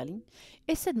M. Sterling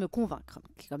essaie de me convaincre,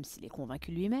 comme s'il est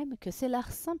convaincu lui-même, que ces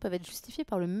larcins peuvent être justifiés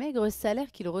par le maigre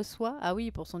salaire qu'il reçoit, ah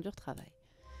oui, pour son dur travail.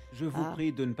 Je vous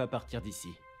prie de ne pas partir d'ici.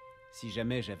 Si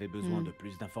jamais j'avais besoin Hmm. de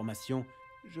plus d'informations,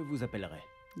 je vous appellerai.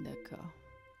 D'accord.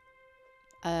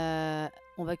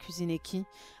 On va cuisiner qui?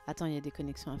 Attends, il y a des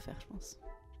connexions à faire, je pense.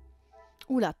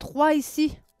 Oula, 3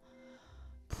 ici.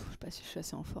 Je sais pas si je suis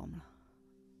assez en forme, là.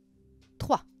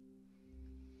 3.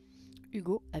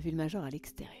 Hugo a vu le major à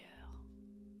l'extérieur.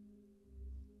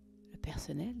 Le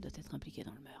personnel doit être impliqué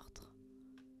dans le meurtre.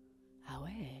 Ah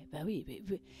ouais, bah oui.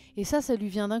 Et ça lui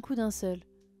vient d'un coup d'un seul.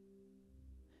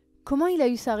 Comment il a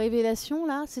eu sa révélation,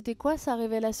 là? C'était quoi, sa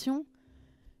révélation?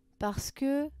 Parce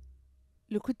que...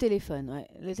 Le coup de téléphone, ouais.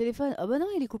 Le téléphone... Ah bah non,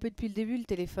 il est coupé depuis le début, le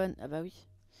téléphone. Ah bah oui.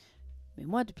 Mais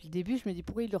moi, depuis le début, je me dis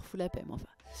pourquoi il leur fout la paix, mais enfin.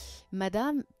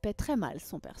 Madame paie très mal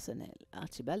son personnel.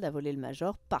 Archibald a volé le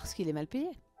major parce qu'il est mal payé.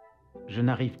 Je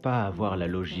n'arrive pas à voir la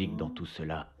logique dans tout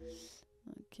cela.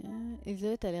 Ok.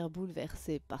 Elisabeth a l'air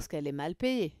bouleversée parce qu'elle est mal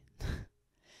payée.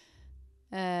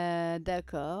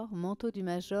 D'accord. Manteau du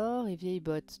major et vieilles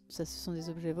bottes. Ça, ce sont des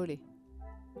objets volés.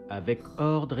 Avec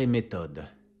ordre et méthode.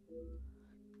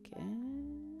 Ok.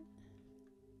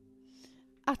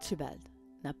 Archibald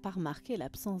n'a pas remarqué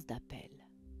l'absence d'appel.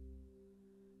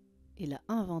 Il a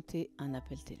inventé un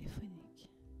appel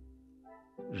téléphonique.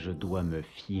 Je dois me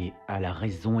fier à la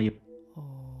raison et... Oh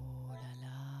là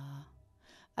là.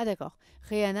 Ah d'accord.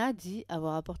 Rihanna dit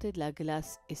avoir apporté de la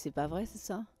glace. Et c'est pas vrai, c'est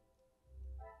ça?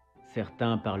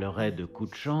 Certains parleraient de coup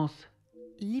de chance.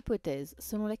 L'hypothèse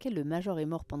selon laquelle le major est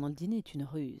mort pendant le dîner est une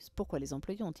ruse. Pourquoi les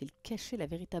employés ont-ils caché la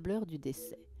véritable heure du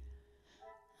décès?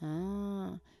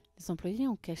 Ah, les employés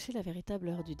ont caché la véritable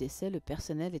heure du décès. Le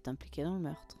personnel est impliqué dans le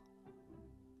meurtre.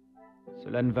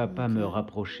 Cela ne va pas me Ok.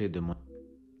 rapprocher de mon...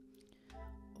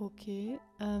 Ok. Je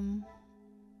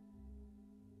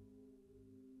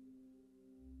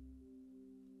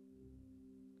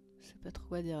sais pas trop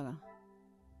quoi dire là.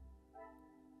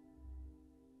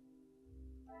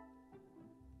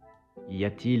 Y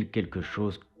a-t-il quelque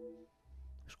chose...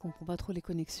 Je comprends pas trop les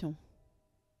connexions.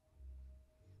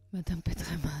 Madame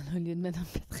Pétréman au lieu de Madame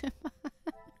Pétréman.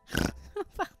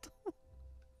 Pardon.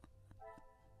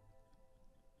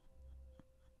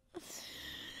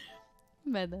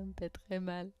 Madame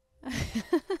Pétrémal.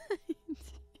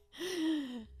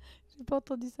 J'ai pas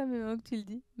entendu ça, mais maintenant que tu le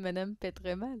dis. Madame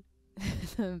Pétrémal.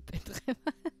 Madame Pétrémal.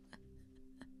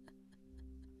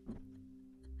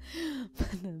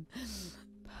 Madame...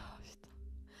 Oh, putain.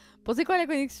 Bon, c'est quoi la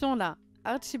connexion là?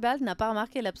 Archibald n'a pas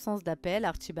remarqué l'absence d'appel.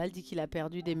 Archibald dit qu'il a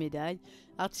perdu des médailles.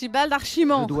 Archibald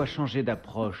Archimand. Je dois changer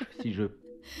d'approche si je...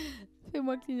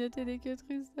 Fais-moi clignoter des queues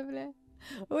s'il te plaît.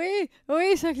 Oui,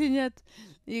 oui, ça clignote.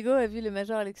 Hugo a vu le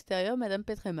major à l'extérieur, Madame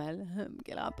Pétrémal.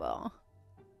 Quel rapport?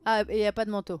 Ah, et il n'y a pas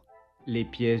de manteau. Les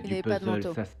pièces Il du n'avait pas de puzzle,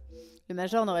 manteau. ça... Le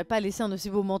major n'aurait pas laissé un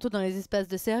aussi beau manteau dans les espaces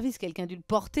de service. Quelqu'un a dû le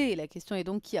porter. La question est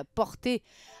donc qui a porté?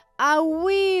 Ah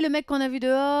oui, le mec qu'on a vu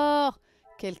dehors.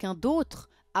 Quelqu'un d'autre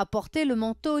a porté le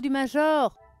manteau du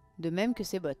major. De même que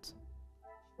ses bottes.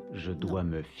 Je dois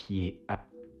me fier à...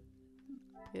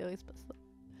 A priori, c'est pas ça.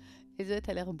 Elisabeth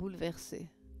a l'air bouleversée.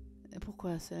 Et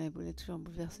pourquoi celle-là est toujours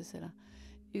bouleversée, celle-là?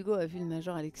 Hugo a vu le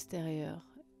major à l'extérieur.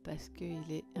 Parce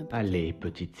qu'il est impliqué. Allez,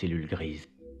 petite cellule grise.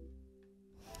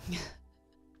 Un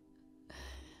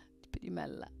petit peu du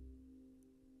mal, là.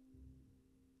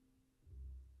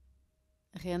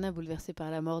 Rihanna bouleversée par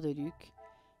la mort de Luc.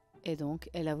 Et donc,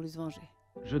 elle a voulu se venger.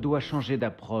 Je dois changer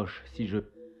d'approche si je...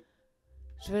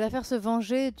 Je vais la faire se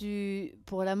venger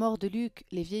pour la mort de Luc,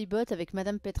 les vieilles bottes avec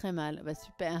Madame Pétrémal. Bah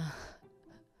super.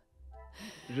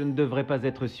 Je ne devrais pas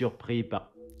être surpris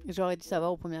par... J'aurais dû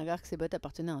savoir au premier regard que ces bottes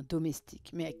appartenaient à un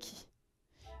domestique. Mais à qui?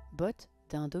 Bottes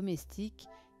d'un domestique,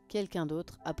 quelqu'un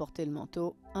d'autre a porté le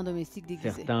manteau, un domestique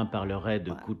déguisé. Certains parleraient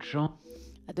de coups de champ.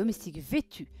 Un domestique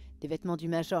vêtu des vêtements du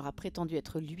major a prétendu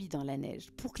être lui dans la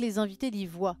neige, pour que les invités l'y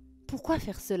voient. Pourquoi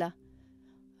faire cela?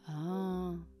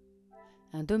 Ah,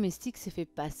 un domestique s'est fait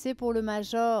passer pour le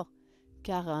major,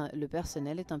 car le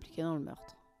personnel est impliqué dans le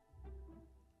meurtre.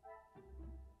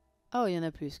 Oh, il y en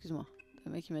a plus, excuse-moi.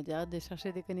 Le mec, il m'a dit arrête de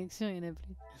chercher des connexions, il y en a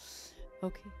plus.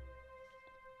 Ok.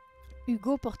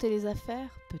 Hugo portait les affaires?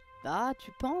 Ah,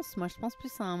 tu penses? Moi, je pense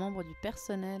plus à un membre du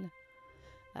personnel.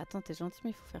 Attends, t'es gentil,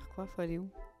 mais il faut faire quoi? Faut aller où?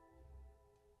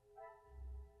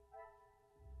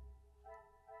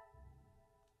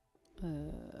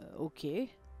 Ok.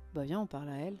 Bah viens, on parle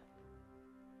à elle.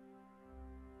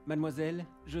 Mademoiselle,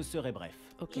 je serai bref.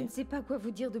 Ok. Je ne sais pas quoi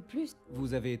vous dire de plus.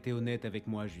 Vous avez été honnête avec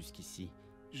moi jusqu'ici.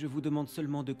 Je vous demande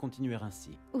seulement de continuer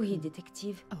ainsi. Oui,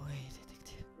 détective. Ah oui,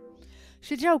 détective. Je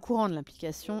suis déjà au courant de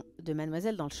l'implication de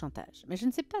mademoiselle dans le chantage, mais je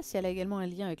ne sais pas si elle a également un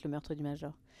lien avec le meurtre du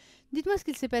major. Dites-moi ce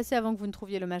qu'il s'est passé avant que vous ne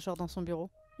trouviez le major dans son bureau.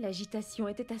 L'agitation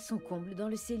était à son comble dans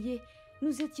le cellier.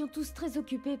 Nous étions tous très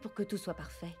occupés pour que tout soit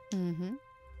parfait.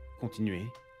 Continuez.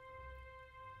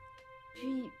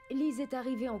 Puis, Lise est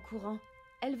arrivée en courant.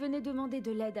 Elle venait demander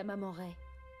de l'aide à Maman Ray.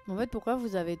 En fait, pourquoi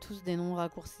vous avez tous des noms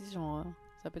raccourcis, genre...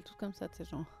 ça s'appelle tout comme ça, tu sais,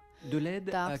 genre... De l'aide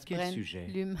à Tars, quel Bren, sujet?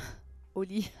 Lume,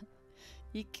 Oli,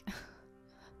 Ick,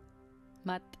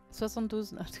 Matt,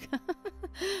 72, non, en tout cas.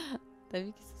 T'as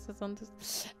vu qui c'est 72?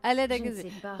 À l'aide à Je ne Gazé.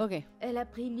 sais pas. Ok. Elle a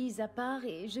pris Lise à part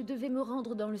et je devais me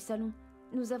rendre dans le salon.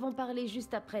 Nous avons parlé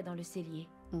juste après dans le cellier.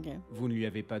 Ok. Vous ne lui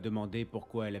avez pas demandé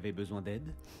pourquoi elle avait besoin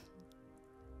d'aide?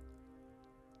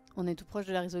 On est tout proche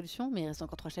de la résolution, mais il reste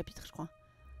encore 3 chapitres, je crois.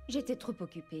 J'étais trop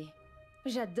occupée.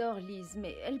 J'adore Lise,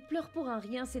 mais elle pleure pour un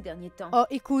rien ces derniers temps. Oh,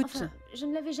 écoute! Enfin, je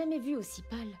ne l'avais jamais vue aussi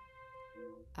pâle.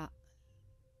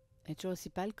 Elle est toujours aussi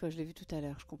pâle que je l'ai vue tout à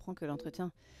l'heure. Je comprends que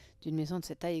l'entretien d'une maison de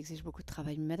cette taille exige beaucoup de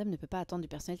travail, mais madame ne peut pas attendre du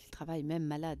personnel qui travaille, même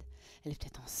malade. Elle est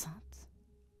peut-être enceinte.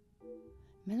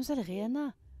 Mademoiselle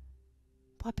Rihanna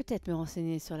pourra peut-être me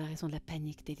renseigner sur la raison de la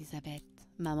panique d'Elisabeth,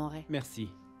 Maman Ray. Merci.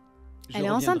 Je Elle est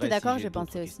enceinte, reviendrai t'es d'accord? si j'ai J'ai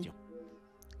pensé d'autres aussi. questions.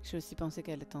 J'ai aussi pensé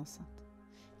qu'elle était enceinte.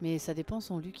 Mais ça dépend,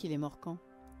 son Luc, il est mort quand?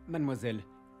 Mademoiselle,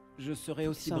 je serai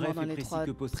aussi Sûrement bref dans et les précis 3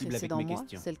 que possible avec précédents mes mois,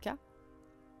 questions. c'est le cas?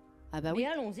 Ah bah oui, Mais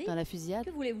allons-y. dans la fusillade,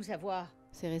 Que voulez-vous savoir?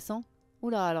 c'est récent.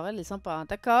 Oula, alors elle est sympa.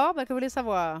 D'accord, bah que vous voulez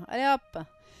savoir? Allez hop!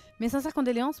 Mes sincères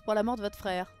condoléances pour la mort de votre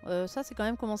frère. Ça, c'est quand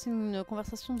même commencer une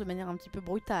conversation de manière un petit peu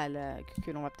brutale.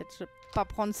 Que l'on va peut-être pas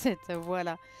prendre cette...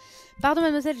 voilà. Pardon,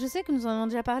 mademoiselle, je sais que nous en avons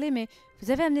déjà parlé, mais vous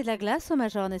avez amené de la glace au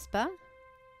major, n'est-ce pas?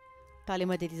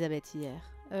 Parlez-moi d'Elisabeth hier.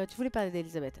 Tu voulais parler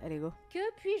d'Elisabeth, allez go. Que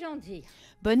puis-je en dire?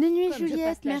 Bonne nuit, Comme je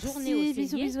Juliette, passe la journée au merci. Bisous,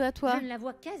 cellier, bisous à toi. Je ne la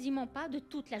vois quasiment pas de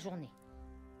toute la journée.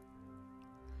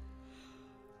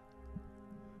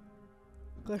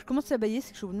 Quand je commence à bailler, c'est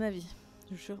que je suis au bout de ma vie.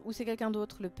 Je jure. Ou c'est quelqu'un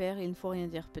d'autre, le père, et il ne faut rien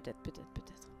dire. Peut-être.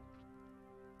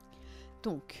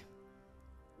 Donc,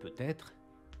 Peut-être,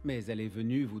 mais elle est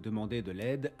venue vous demander de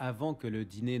l'aide avant que le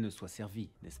dîner ne soit servi,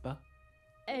 n'est-ce pas?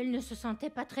 Elle ne se sentait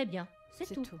pas très bien, c'est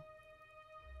c'est tout. tout.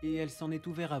 Et elle s'en est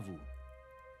ouverte à vous.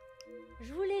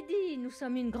 Je vous l'ai dit, nous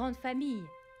sommes une grande famille.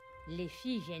 Les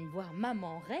filles viennent voir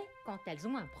Maman Ray quand elles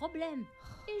ont un problème.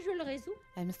 Et je le résous.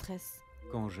 Elle me stresse.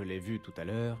 Quand je l'ai vue tout à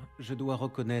l'heure, je dois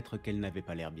reconnaître qu'elle n'avait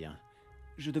pas l'air bien.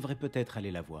 Je devrais peut-être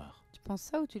aller la voir. Tu penses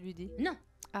ça ou tu lui dis? Non.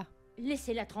 Ah.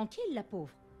 Laissez-la tranquille, la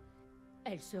pauvre.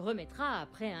 Elle se remettra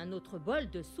après un autre bol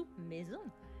de soupe maison.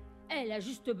 Elle a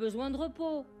juste besoin de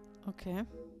repos. Ok.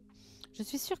 Je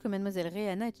suis sûre que mademoiselle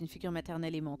Rihanna est une figure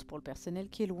maternelle aimante pour le personnel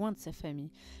qui est loin de sa famille.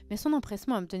 Mais son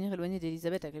empressement à me tenir éloignée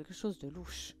d'Elisabeth a quelque chose de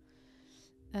louche.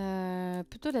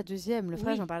 Plutôt la deuxième, le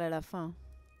frère Oui. j'en parle à la fin.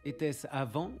 Était-ce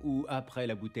avant ou après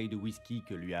la bouteille de whisky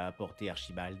que lui a apporté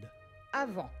Archibald?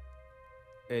 Avant.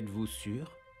 Êtes-vous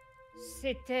sûr?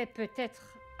 C'était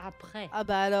peut-être après. Ah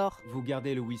bah alors. Vous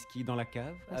gardez le whisky dans la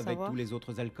cave À avec savoir tous les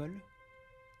autres alcools?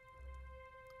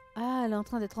 Ah, elle est en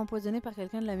train d'être empoisonnée par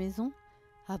quelqu'un de la maison?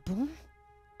 Ah bon?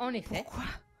 En effet. Pourquoi?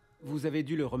 Vous avez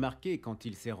dû le remarquer quand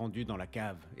il s'est rendu dans la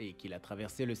cave et qu'il a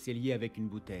traversé le cellier avec une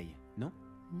bouteille, non?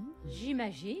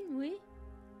 J'imagine, oui.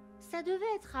 Ça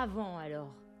devait être avant,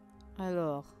 alors.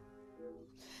 Alors...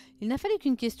 Il n'a fallu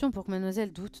qu'une question pour que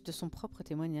mademoiselle doute de son propre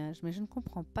témoignage, mais je ne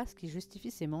comprends pas ce qui justifie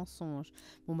ces mensonges.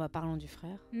 Bon bah parlons du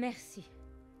frère. Merci.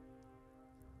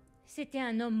 C'était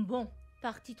un homme bon,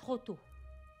 parti trop tôt.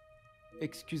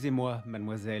 Excusez-moi,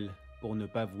 mademoiselle, pour ne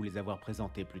pas vous les avoir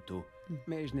présentés plus tôt,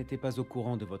 mais je n'étais pas au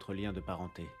courant de votre lien de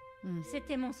parenté.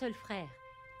 C'était mon seul frère.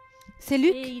 C'est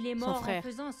Luc, Et il est son mort en frère.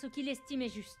 faisant ce qu'il estimait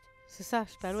juste. C'est ça,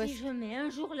 je suis pas à l'ouest. Si je mets un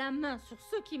jour la main sur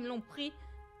ceux qui me l'ont pris,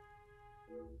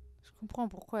 Je comprends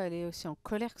pourquoi elle est aussi en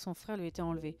colère que son frère lui ait été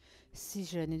enlevé. Si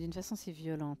jeune et d'une façon si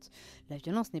violente. La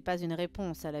violence n'est pas une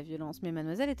réponse à la violence, mais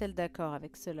mademoiselle est-elle d'accord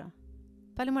avec cela?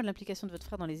 Parlez-moi de l'implication de votre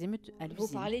frère dans les émeutes à vous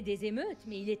l'usine. parlez des émeutes,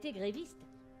 mais il était gréviste.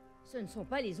 Ce ne sont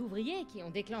pas les ouvriers qui ont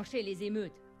déclenché les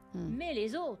émeutes, mais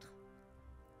les autres.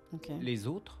 Ok. Les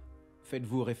autres?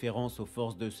 Faites-vous référence aux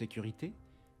forces de sécurité?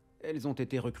 Elles ont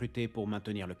été recrutées pour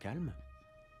maintenir le calme?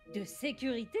 De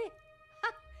sécurité?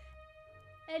 Ah!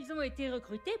 Elles ont été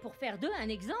recrutées pour faire d'eux un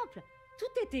exemple.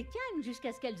 Tout était calme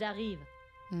jusqu'à ce qu'elles arrivent.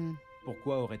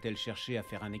 Pourquoi auraient-elles cherché à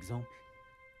faire un exemple?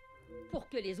 Pour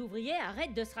que les ouvriers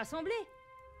arrêtent de se rassembler.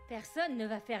 Personne ne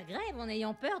va faire grève en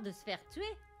ayant peur de se faire tuer.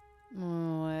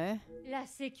 Ouais. La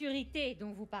sécurité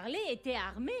dont vous parlez était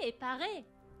armée et parée.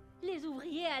 Les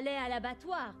ouvriers allaient à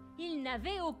l'abattoir. Ils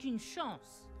n'avaient aucune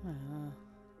chance. Ah.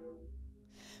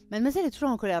 Mademoiselle est toujours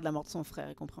en colère de la mort de son frère,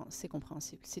 et c'est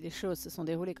compréhensible. Si les choses se sont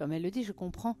déroulées comme elle le dit, je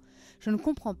comprends. Je ne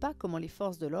comprends pas comment les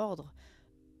forces de l'ordre,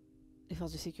 les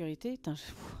forces de sécurité,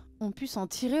 ont pu s'en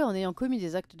tirer en ayant commis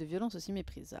des actes de violence aussi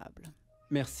méprisables.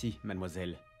 Merci,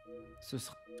 mademoiselle. Ce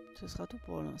sera tout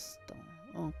pour l'instant.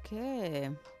 Ok.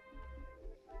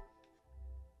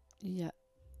 Il y a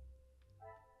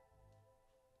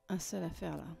un seul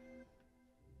affaire là.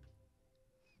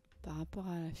 Par rapport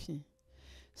à la fille.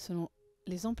 Selon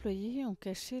les employés ont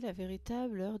caché la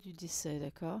véritable heure du décès,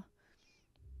 d'accord?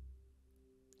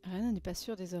 Rihanna n'est pas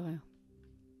sûre des horaires.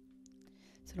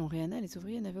 Selon Rihanna, les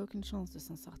ouvriers n'avaient aucune chance de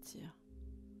s'en sortir.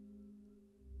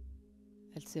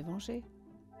 Elle s'est vengée.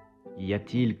 Y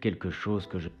a-t-il quelque chose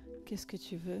que je... Qu'est-ce que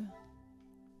tu veux?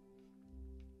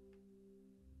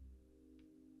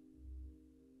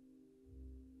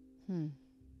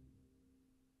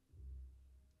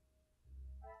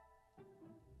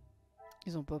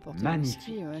 Ils ont pas apporté le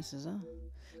whisky, ouais, c'est ça.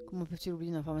 Comment peut-il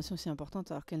oublier une information si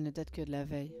importante alors qu'elle ne date que de la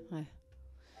veille? Ouais.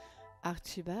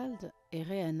 Archibald et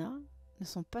Rihanna ne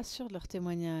sont pas sûrs de leur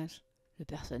témoignage. Le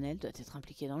personnel doit être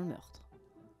impliqué dans le meurtre.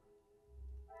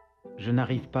 Je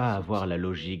n'arrive pas à voir la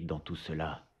logique dans tout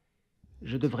cela.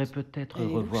 Je devrais peut-être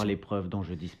revoir les preuves dont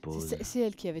je dispose. C'est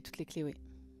elle qui avait toutes les clés, oui.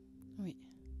 Oui.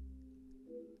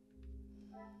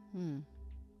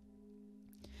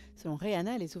 Selon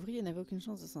Rihanna, les ouvriers n'avaient aucune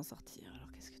chance de s'en sortir.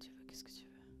 Alors qu'est-ce que tu veux? Qu'est-ce que tu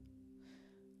veux?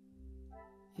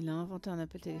 Il a inventé un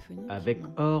appel téléphonique. Avec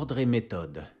ordre et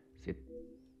méthode.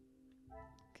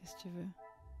 Qu'est-ce que tu veux?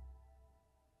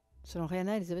 Selon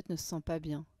Rihanna, Elisabeth ne se sent pas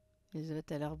bien.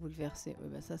 Elisabeth a l'air bouleversée. Oui,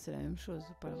 bah ça, c'est la même chose.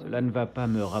 Cela ne va pas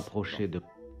me rapprocher de...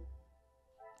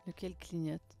 Lequel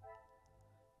clignote?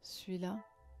 Celui-là?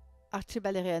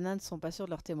 Archibald et Rihanna ne sont pas sûrs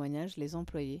de leur témoignage. Les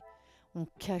employés ont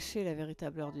caché la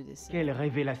véritable heure du décès. Quelle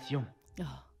révélation!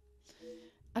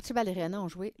 Archibald et Rihanna ont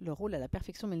joué leur rôle à la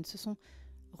perfection, mais ils se sont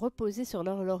reposés sur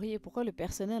leur laurier. Pourquoi le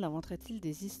personnel inventerait-il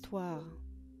des histoires?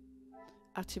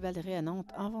 Archibald et Rihanna ont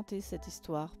inventé cette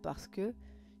histoire parce que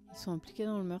ils sont impliqués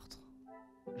dans le meurtre.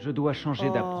 Je dois changer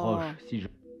d'approche si je...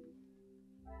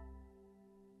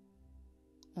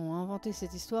 Ont inventé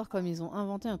cette histoire comme ils ont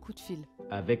inventé un coup de fil.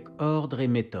 Avec ordre et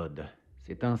méthode.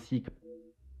 C'est ainsi que...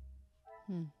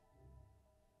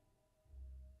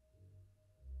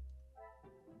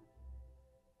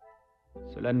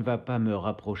 Cela ne va pas me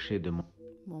rapprocher de mon...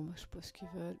 Bon, bah, je pense qu'ils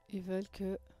veulent. Ils veulent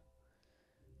que...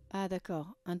 Ah,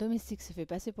 d'accord. Un domestique s'est fait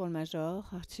passer pour le major.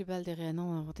 Archibald et Rihanna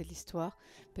ont inventé l'histoire.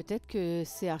 Peut-être que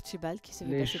c'est Archibald qui s'est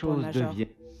fait passer pour le major.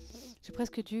 J'ai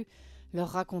presque dû leur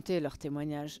raconter leur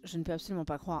témoignage. Je ne peux absolument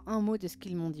pas croire un mot de ce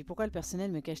qu'ils m'ont dit. Pourquoi le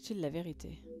personnel me cache-t-il la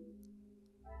vérité?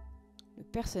 Le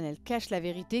personnel cache la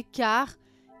vérité car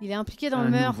il est impliqué dans le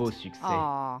meurtre. Un nouveau succès.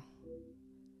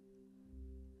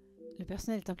 Le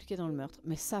personnel est impliqué dans le meurtre.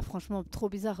 Mais ça, franchement, trop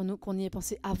bizarre qu'on y ait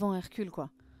pensé avant Hercule,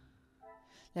 quoi.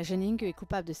 La jeune Inge est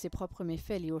coupable de ses propres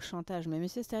méfaits liés au chantage, mais M.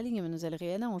 Sterling et Mlle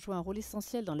Rihanna ont joué un rôle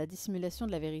essentiel dans la dissimulation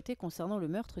de la vérité concernant le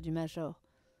meurtre du major.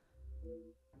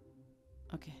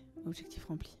 Ok, objectif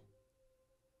rempli.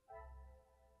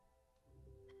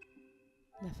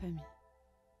 La famille.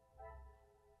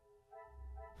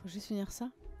 Faut juste finir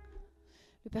ça.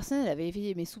 Le personnel avait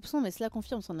éveillé mes soupçons, mais cela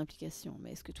confirme son implication.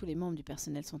 Mais est-ce que tous les membres du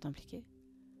personnel sont impliqués?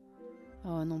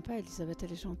 Oh non, pas Elisabeth,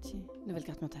 elle est gentille. Nouvelle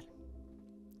carte mentale.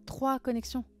 3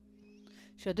 connexions.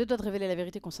 Je suis à 2 doigts de révéler la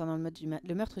vérité concernant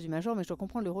le meurtre du major, mais je dois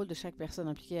comprendre le rôle de chaque personne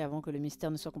impliquée avant que le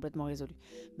mystère ne soit complètement résolu.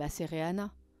 Bah, c'est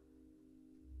Rihanna.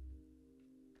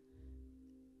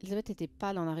 Elisabeth était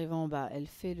pâle en arrivant en bas. Elle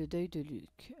fait le deuil de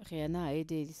Luc. Rihanna a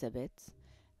aidé Elisabeth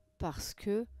parce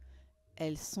que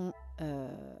elles sont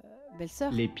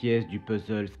belles-sœurs. Les pièces du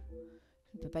puzzle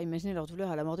Je ne peux pas imaginer leur douleur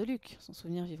à la mort de Luc. Son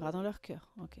souvenir vivra dans leur cœur.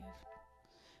 Ok.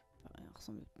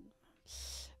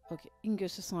 Ok. Inge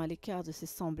se sent à l'écart de ses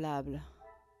semblables.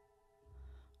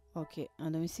 Ok.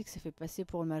 Un domestique s'est fait passer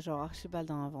pour le major Archibald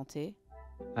a inventé.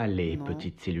 Allez, Non.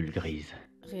 petite cellule grise.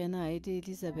 Rihanna a aidé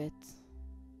Elisabeth.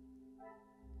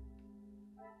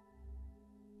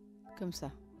 Comme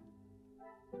ça.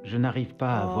 Je n'arrive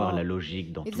pas à Oh. voir la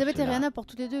logique dans Elisabeth tout et cela. Rihanna portent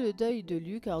toutes les deux le deuil de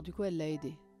Luc, alors du coup elle l'a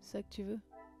aidé. C'est ça que tu veux?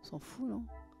 On s'en fout, non?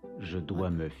 Je dois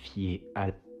me fier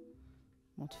à...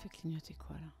 Bon, tu fais clignoter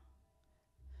quoi là?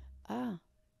 Ah!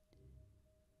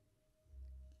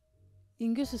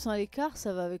 Inge se sent à l'écart,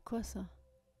 ça va avec quoi ça?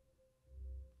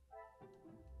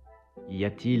 Y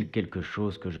a-t-il quelque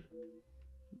chose que je...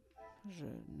 Je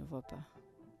ne vois pas.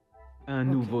 Un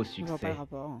Ok, nouveau je vois pas le succès.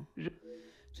 rapport. Hein. Je-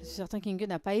 Je suis certain qu'Inge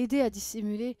n'a pas aidé à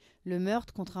dissimuler le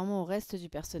meurtre contrairement au reste du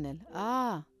personnel.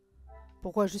 Ah!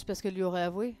 Pourquoi? Juste parce qu'elle lui aurait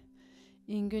avoué?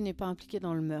 Inge n'est pas impliquée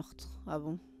dans le meurtre. Ah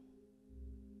bon?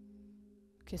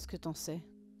 Qu'est-ce que t'en sais?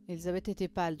 Elisabeth était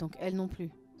pâle, donc elle non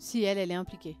plus. Si, elle est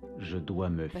impliquée. Je dois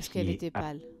me Parce qu'elle fier était à...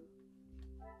 pâle.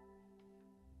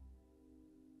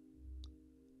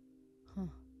 Hum.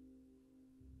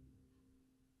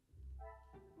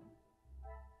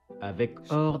 Avec Je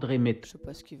sais ordre pas. et Je méthode. sais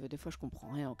pas ce qu'il veut. Des fois, je comprends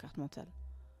rien en carte mentale.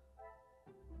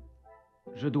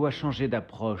 Je dois changer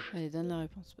d'approche. Allez, donne la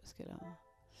réponse parce qu'elle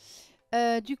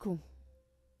a... du coup,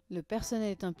 le personnel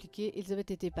est impliqué.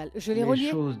 Elisabeth était pâle. Je l'ai Les relié.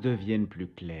 choses deviennent plus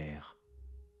claires.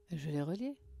 Je l'ai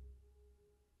relié.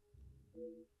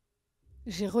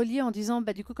 J'ai relié en disant,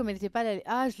 bah du coup, comme elle était pâle, elle...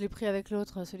 ah, je l'ai pris avec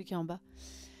l'autre, celui qui est en bas.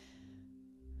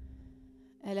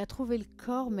 Elle a trouvé le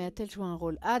corps, mais a-t-elle joué un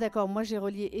rôle? Ah d'accord, moi j'ai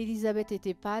relié Elisabeth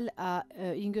était pâle à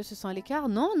Inge se sent à l'écart.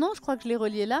 Non, non, je crois que je l'ai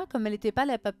relié là. Comme elle était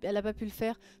pâle, elle a pas pu le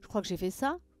faire. Je crois que j'ai fait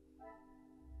ça.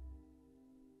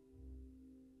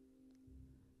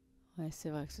 Ouais, c'est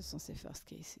vrai que ce sont ses first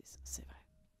cases, c'est vrai.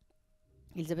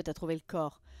 Elisabeth a trouvé le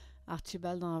corps.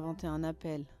 Archibald a inventé un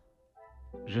appel.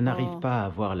 Je n'arrive Oh. pas à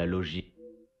voir la logique.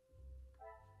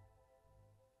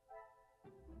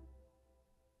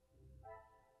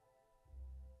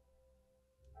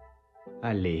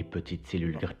 Allez, petite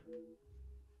cellule grise.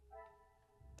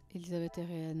 Elisabeth et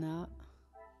Rihanna.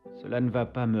 Cela ne va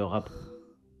pas me rappeler.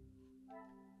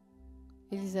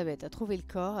 Elisabeth a trouvé le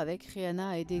corps avec Rihanna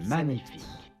a aidé Elisabeth. Magnifique.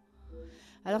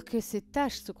 Alors que ces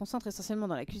tâches se concentrent essentiellement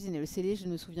dans la cuisine et le cellier, je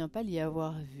ne me souviens pas l'y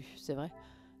avoir vu. C'est vrai.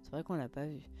 C'est vrai qu'on l'a pas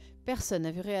vu. Personne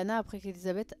n'a vu Rihanna après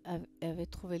qu'Elisabeth avait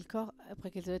trouvé le corps.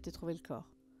 Après qu'Elisabeth ait trouvé le corps.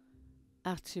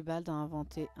 Archibald a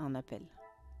inventé un appel.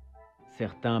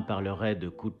 Certains parleraient de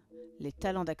coups. Les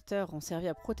talents d'acteurs ont servi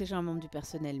à protéger un membre du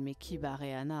personnel, mais qui bat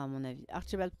Rihanna à mon avis?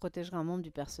 Archibald protégerait un membre du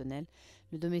personnel,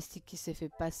 le domestique qui s'est fait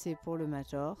passer pour le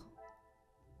major.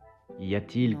 Y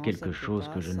a-t-il Non, ça quelque peut chose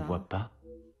pas, que je ne ça. vois pas?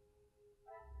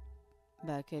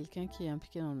 Bah quelqu'un qui est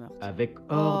impliqué dans le meurtre. Avec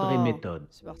ordre et Oh, méthode.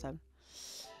 insupportable.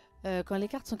 Quand les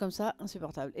cartes sont comme ça,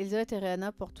 insupportable. Elisabeth et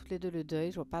Rihanna portent toutes les deux le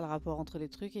deuil. Je vois pas le rapport entre les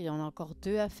trucs et il y en a encore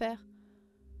deux à faire.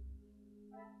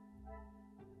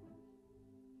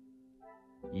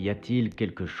 Y a-t-il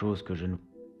quelque chose que je ne...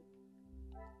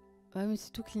 Ouais, mais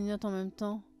c'est tout clignote en même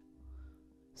temps.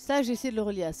 Ça, j'ai essayé de le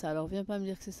relier à ça. Alors viens pas me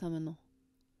dire que c'est ça maintenant.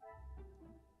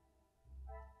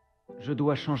 Je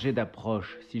dois changer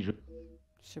d'approche si je...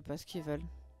 Je sais pas ce qu'ils veulent.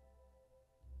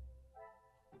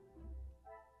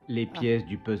 Les pièces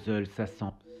du puzzle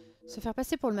s'assemblent. Se faire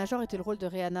passer pour le major était le rôle de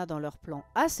Rihanna dans leur plan.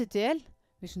 Ah, c'était elle?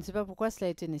 Mais je ne sais pas pourquoi cela a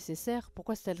été nécessaire.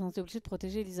 Pourquoi c'était elle sentie obligée de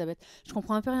protéger Elisabeth? Je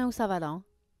comprends un peu rien où ça va là. Hein.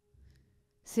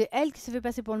 C'est elle qui s'est fait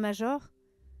passer pour le major?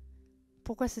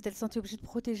 Pourquoi s'est-elle sentie obligée de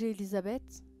protéger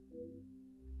Elisabeth?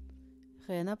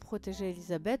 Rihanna protégeait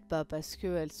Elisabeth, bah parce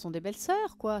qu'elles sont des belles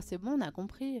sœurs, quoi. C'est bon, on a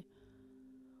compris.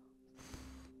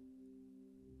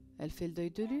 Elle fait le deuil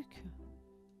de Luc.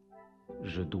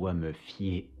 Je dois me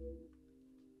fier.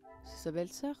 C'est sa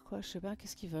belle-sœur, quoi. Je sais pas,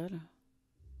 qu'est-ce qu'ils veulent.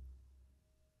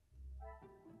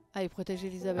 Ah, ils protègent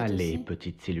Elisabeth Allez, aussi.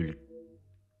 petite cellule.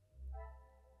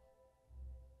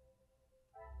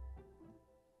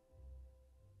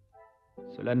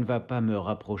 Cela ne va pas me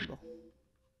rapprocher. Bon.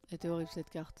 Elle était horrible cette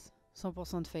carte.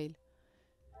 100% de fail.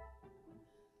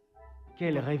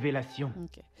 Quelle révélation!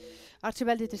 Ok.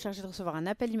 Archibald était chargé de recevoir un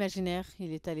appel imaginaire.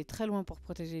 Il est allé très loin pour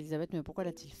protéger Elisabeth, mais pourquoi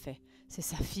l'a-t-il fait? C'est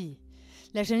sa fille.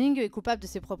 La jeune Inge est coupable de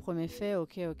ses propres méfaits.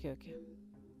 Ok.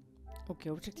 Ok,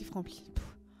 objectif rempli.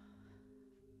 Pff.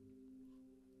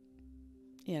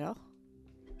 Et alors?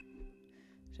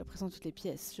 J'ai présent toutes les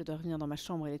pièces. Je dois revenir dans ma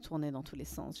chambre et les tourner dans tous les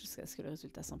sens jusqu'à ce que le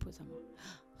résultat s'impose à moi.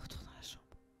 Retour dans la chambre.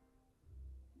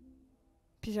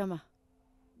 Pyjama.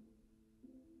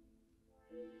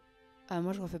 Ah,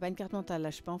 moi je refais pas une carte mentale là,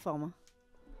 je suis pas en forme. Hein.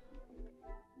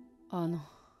 Oh non.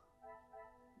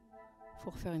 Faut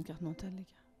refaire une carte mentale, les gars.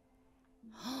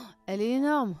 Oh, elle est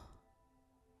énorme.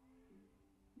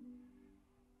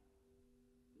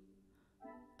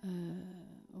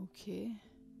 Ok.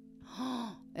 Oh,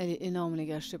 elle est énorme, les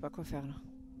gars. Je sais pas quoi faire, là.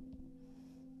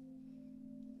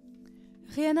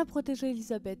 Rihanna protégeait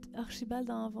Elisabeth. Archibald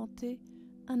a inventé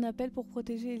un appel pour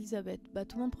protéger Elisabeth. Bah,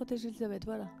 tout le monde protège Elisabeth,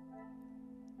 voilà.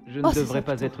 Je ne devrais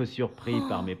pas être surpris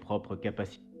par mes propres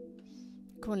capacités.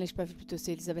 Comment ne l'ai-je pas vu plus tôt?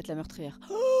 C'est Elisabeth la meurtrière.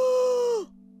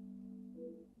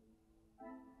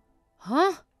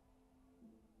 Hein?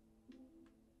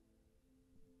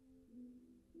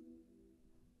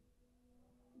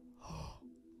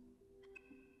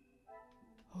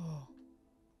 Oh.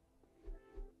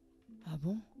 Ah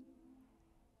bon?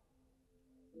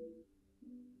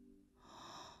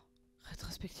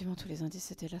 Rétrospectivement, tous les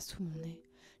indices étaient là sous mon nez.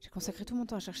 J'ai consacré tout mon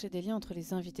temps à chercher des liens entre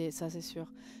les invités, ça c'est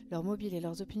sûr. Leur mobile et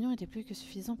leurs opinions étaient plus que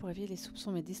suffisants pour éveiller les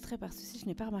soupçons, mais distrait par ceci, je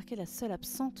n'ai pas remarqué la seule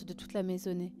absente de toute la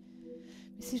maisonnée.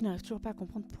 Mais si je n'arrive toujours pas à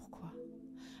comprendre pourquoi.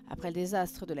 Après le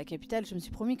désastre de la capitale, je me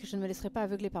suis promis que je ne me laisserais pas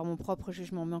aveugler par mon propre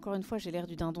jugement, mais encore une fois, j'ai l'air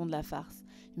du dindon de la farce.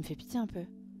 Il me fait pitié un peu.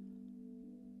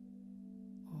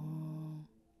 Oh.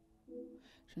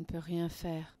 Je ne peux rien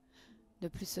faire. De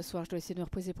plus, ce soir, je dois essayer de me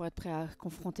reposer pour être prêt à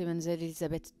confronter Mademoiselle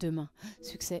Elisabeth demain.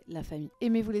 Succès, la famille.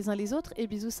 Aimez-vous les uns les autres et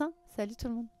bisous sains. Salut tout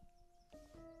le monde.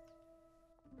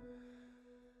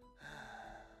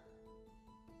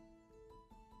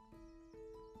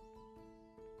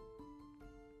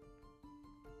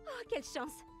 Oh, quelle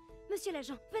chance! Monsieur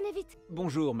l'agent, venez vite!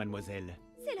 Bonjour, mademoiselle.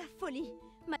 C'est la folie!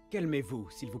 Calmez-vous,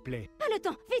 s'il vous plaît. Pas le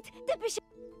temps! Vite! Dépêchez!